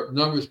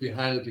numbers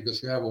behind it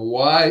because you have a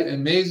wide,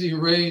 amazing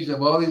range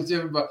of all these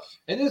different.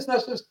 And it's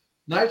not just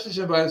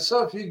nitrogen by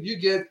itself. You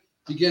get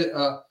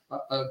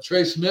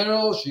trace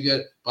minerals, you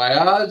get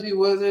biology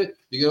with it,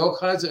 you get all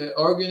kinds of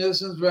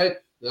organisms, right?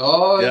 They're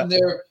all in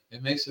there.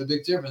 It makes a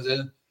big difference.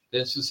 And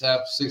then just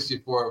have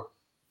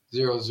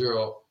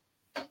 6400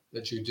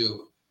 that you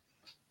do.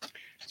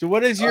 So,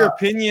 what is your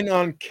opinion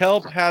on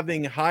kelp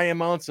having high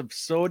amounts of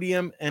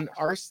sodium and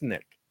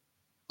arsenic?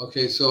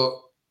 Okay,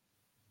 so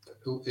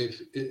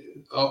if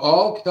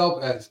all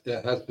kelp has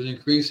been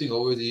increasing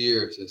over the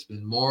years. There's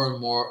been more and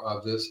more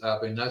of this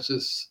happening, not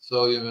just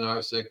sodium and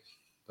arsenic,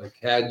 but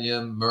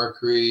cadmium,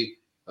 mercury,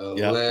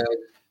 Yeah. lead.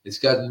 It's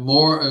gotten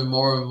more and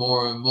more and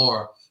more and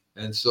more.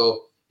 And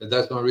so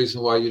that's one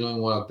reason why you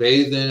don't want to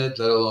bathe in it,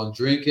 let alone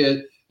drink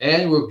it.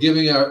 And we're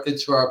giving it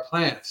to our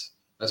plants.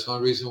 That's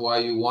one reason why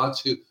you want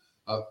to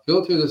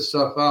filter this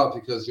stuff out,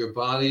 because your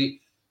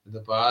body and the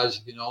biology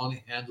can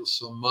only handle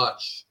so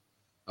much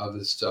of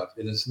this stuff.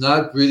 And it's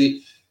not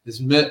really,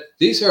 it's meant,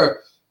 these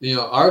are,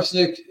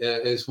 arsenic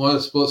is one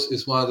of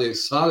the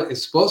exotic,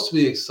 it's supposed to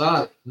be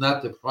exotic,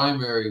 not the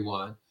primary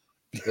one.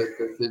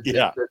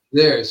 Yeah.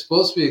 There, it's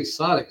supposed to be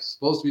exotic. It's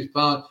supposed to be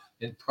found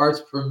in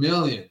parts per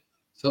million,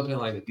 something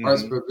like that,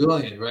 parts Hmm. per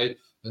billion, right?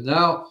 But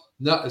now,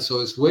 so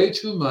it's way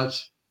too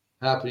much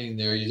happening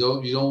there. You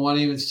don't want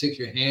to even stick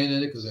your hand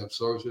in it because it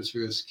absorbs it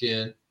through your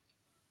skin.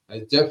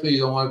 I definitely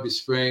don't want to be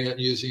spraying it and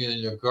using it in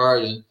your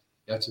garden.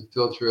 You have to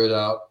filter it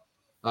out,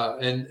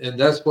 and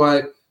that's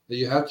why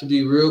you have to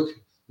be real.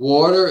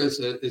 Water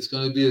is it's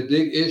going to be a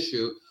big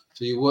issue.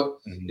 So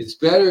Hmm. it's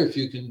better if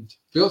you can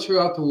filter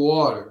out the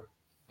water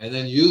and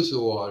then use the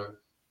water,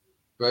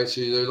 right?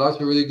 So there are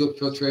lots of really good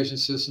filtration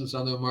systems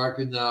on the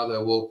market now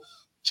that will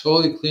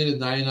totally clean it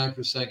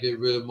 99%, get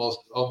rid of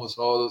almost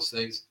all those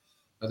things.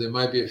 There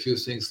might be a few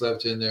things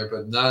left in there,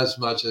 but not as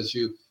much as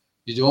you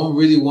don't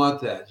really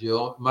want that. You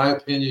don't, in my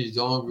opinion, you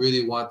don't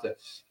really want that.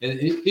 And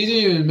he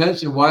didn't even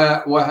mention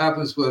what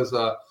happens with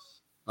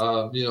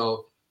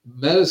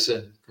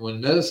medicine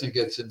when medicine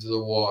gets into the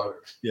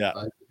water. Yeah.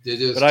 They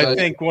did a But I study.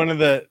 think one of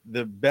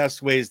the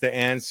best ways to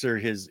answer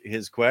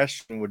his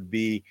question would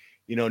be,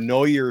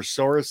 know your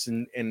source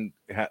and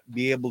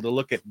be able to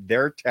look at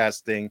their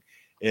testing,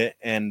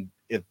 and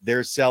if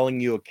they're selling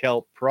you a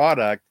kelp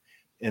product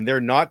and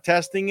they're not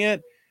testing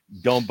it,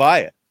 don't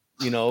buy it.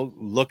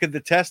 Look at the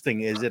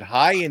testing. Is it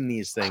high in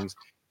these things?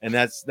 And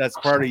that's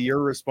part of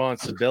your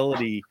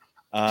responsibility.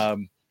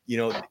 Um, you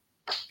know,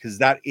 because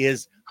that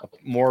is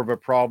more of a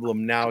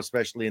problem now,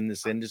 especially in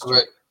this Right.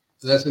 industry.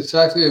 That's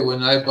exactly it.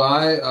 When I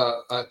buy,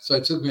 so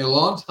it took me a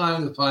long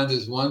time to find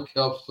this one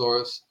kelp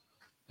source.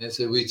 And it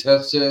said we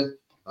tested.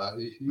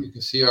 You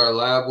can see our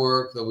lab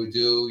work that we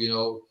do.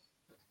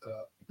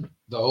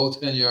 The whole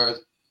 10 yards.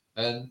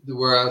 And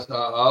whereas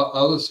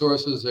other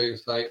sources,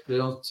 they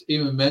don't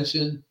even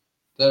mention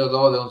that at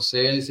all. They don't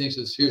say anything.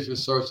 Just here's your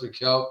source of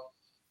kelp,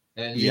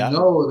 and you Yeah.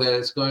 know that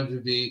it's going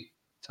to be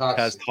Test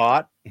toxic.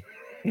 hot.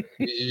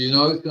 You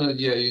know it's going to,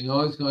 yeah, you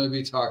know it's going to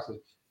be toxic,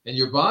 and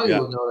your body Yeah.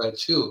 will know that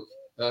too.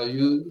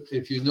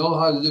 If you know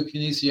how to do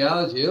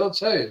kinesiology, it'll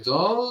tell you,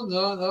 don't,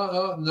 no, no,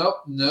 no,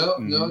 no, no,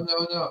 no, Mhm.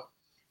 no, no.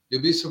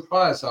 You'll be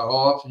surprised how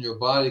often your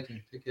body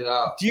can pick it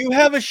out. Do you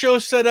have a show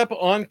set up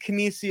on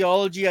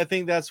kinesiology? I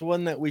think that's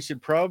one that we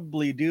should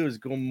probably do, is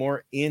go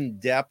more in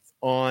depth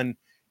on,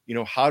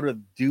 how to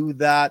do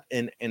that,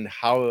 and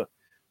how,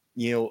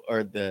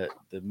 or the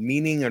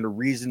meaning and the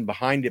reason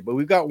behind it. But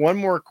we've got one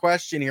more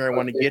question here I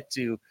want to Okay. get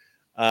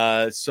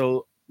to.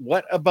 So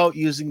what about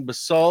using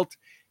basalt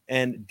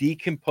and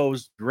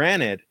decomposed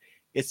granite?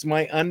 It's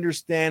my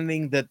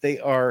understanding that they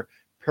are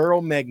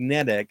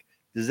paramagnetic.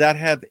 Does that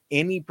have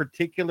any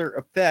particular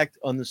effect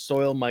on the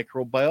soil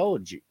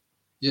microbiology?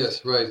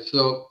 Yes, right.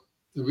 So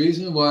the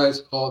reason why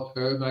it's called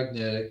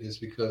paramagnetic is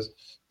because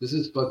this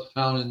is what's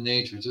found in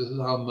nature. This is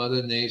how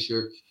Mother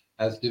Nature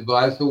has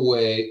devised a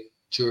way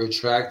to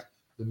attract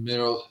the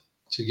minerals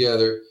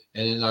together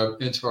and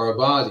into our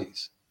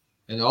bodies.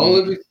 And all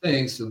Mhm. living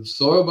things, the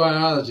soil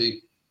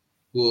biology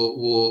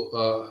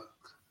will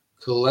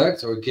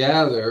collect or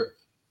gather.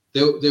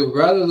 They would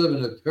rather live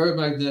in a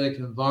paramagnetic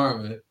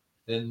environment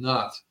than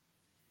not.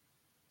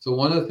 So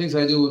one of the things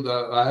I do,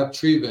 I have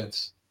tree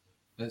vents,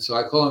 and so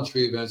I call them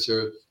tree vents.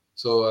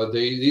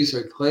 These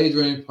are clay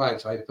drain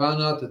pipes. I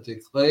found out that the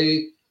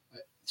clay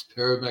is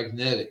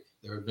paramagnetic.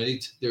 There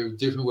are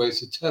different ways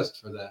to test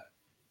for that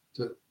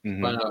to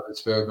find Mhm. out if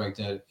it's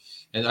paramagnetic.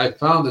 And I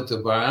found that the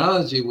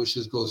biology, which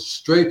is goes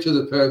straight to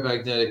the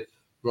paramagnetic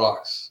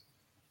rocks,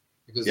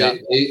 because Yeah.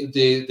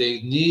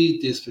 they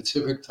need this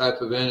specific type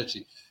of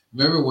energy.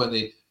 Remember, when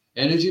the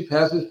energy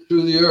passes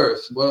through the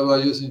earth, what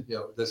about using,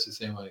 that's the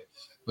same way.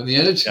 When the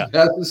energy Yeah.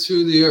 passes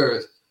through the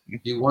earth,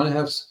 you want to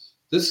have,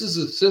 this is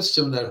a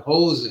system that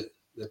holds it.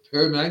 The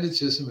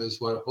paramagnetism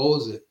is what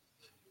holds it.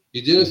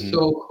 You did a Mhm.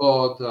 show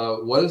called,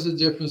 What is the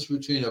Difference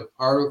Between a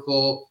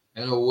Particle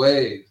and a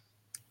Wave?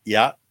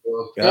 Yeah.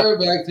 Well, Yeah.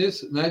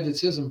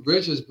 paramagnetism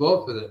bridges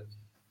both of them.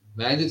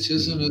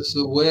 Magnetism Mhm. is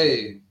the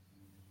wave,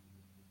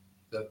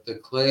 the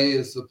clay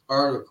is the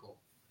particle.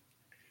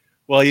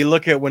 Well, you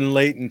look at when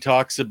Leighton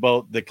talks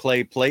about the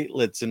clay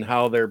platelets and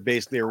how they're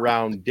basically a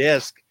round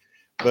disc,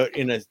 but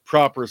in a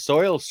proper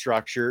soil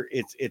structure,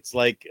 it's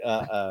like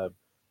a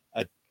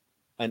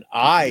an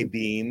I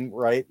beam,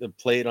 right? The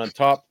plate on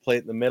top,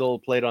 plate in the middle,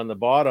 plate on the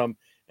bottom,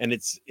 and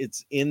it's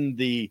in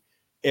the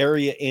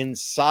area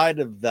inside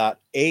of that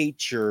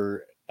H,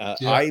 or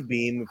Yeah.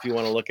 I-beam, if you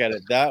want to look at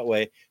it that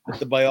way, that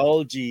the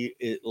biology,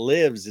 it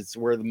lives. It's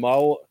where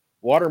the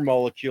water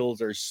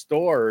molecules are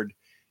stored,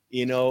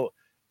 you know,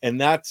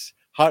 and that's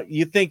how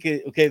you think,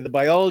 okay, the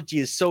biology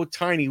is so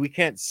tiny, we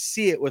can't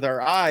see it with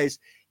our eyes,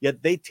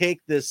 yet they take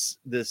this,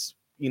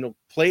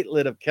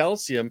 platelet of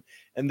calcium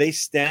and they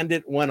stand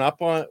it one up,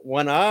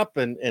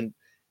 and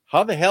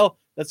how the hell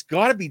that's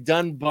got to be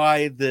done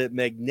by the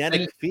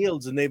magnetic And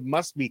fields, and they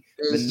must be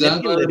it's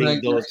done by the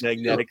manipulating those magnetic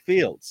field. magnetic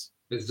fields.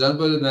 It's done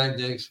by the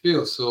magnetic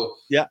field. So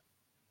Yeah.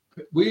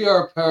 we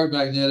are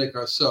paramagnetic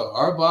ourselves.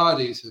 Our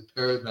bodies are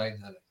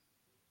paramagnetic.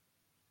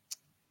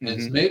 And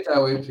it's Mm-hmm. made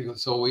that way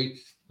because so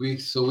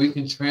we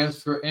can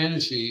transfer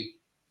energy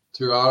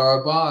throughout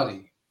our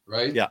body,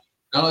 right? Yeah.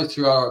 Not only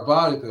throughout our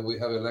body, but we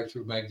have an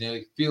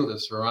electromagnetic field that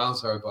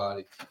surrounds our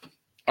body.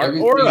 Our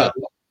Everything, aura.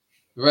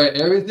 right?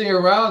 Everything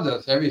around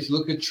us. If you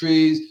look at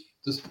trees,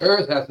 this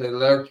earth has an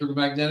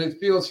electromagnetic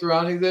field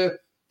surrounding the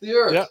Yeah.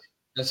 earth.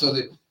 And so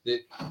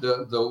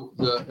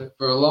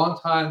for a long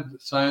time,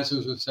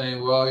 scientists were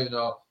saying, well,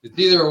 it's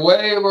either a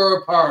wave or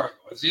a particle.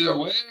 It's either a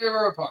wave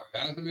or a particle. It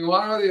has to be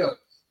one or the other.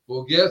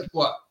 Well, guess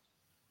what?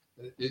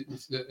 It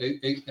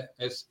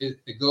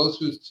goes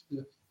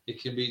through. It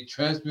can be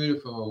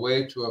transmuted from a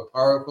wave to a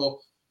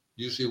particle.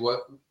 Usually,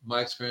 what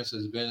my experience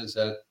has been is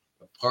that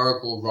a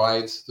particle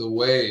rides the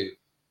wave.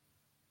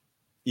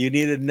 You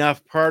need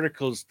enough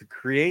particles to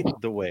create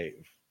the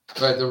wave.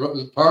 Right,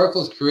 the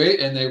particles create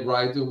and they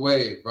ride the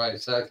wave. Right,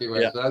 exactly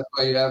right. Yeah. So that's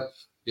why you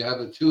have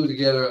the two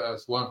together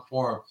as one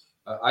form.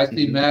 I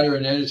see Mm-hmm. matter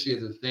and energy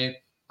as the same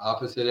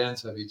opposite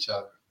ends of each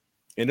other.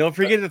 And don't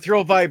forget to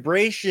throw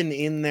vibration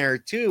in there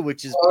too,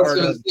 which is Well, I was part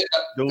gonna of say,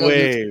 the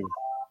wave.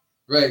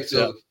 right. Yeah.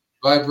 So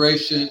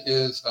vibration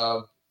is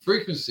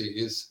frequency,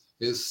 is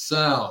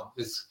sound.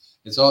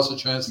 It's also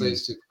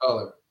translates to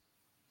color.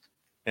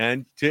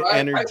 And to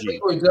I think energy.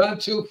 we're done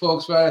too,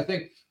 folks. Right? I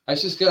think I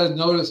just got to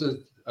notice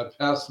that I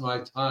passed my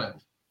time.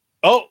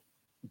 Oh,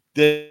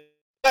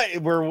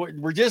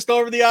 we're just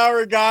over the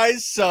hour,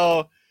 guys.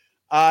 So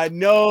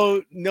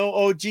no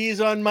OGs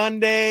on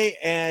Monday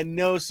and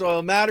no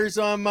Soil Matters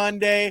on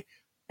Monday.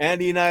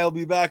 Andy and I will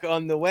be back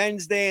on the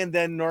Wednesday, and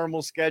then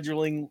normal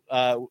scheduling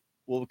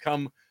will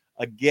come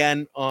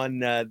again on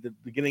the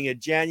beginning of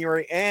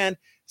January. And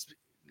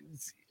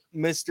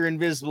Mr.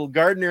 Invisible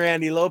Gardener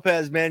Andy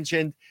Lopez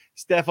mentioned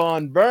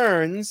Stefan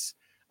Burns,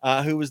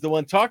 who was the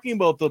one talking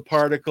about the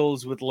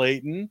particles with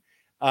Leighton.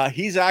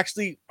 He's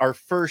actually our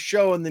first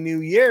show in the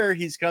new year.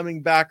 He's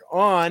coming back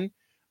on.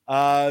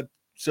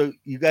 So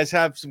you guys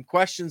have some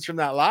questions from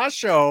that last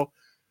show,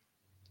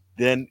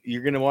 then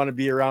you're going to want to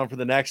be around for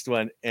the next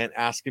one and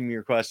ask him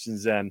your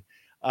questions then.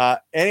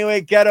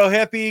 Anyway, Ghetto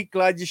Hippie,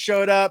 glad you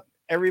showed up.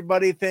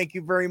 Everybody, thank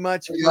you very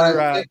much Hey guys,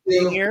 for thank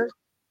being you. here.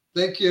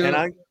 Thank you. And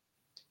I'm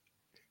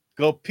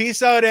go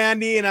peace out,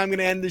 Andy, and I'm going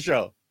to end the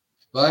show.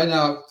 Bye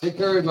now. Take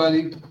care,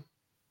 everybody.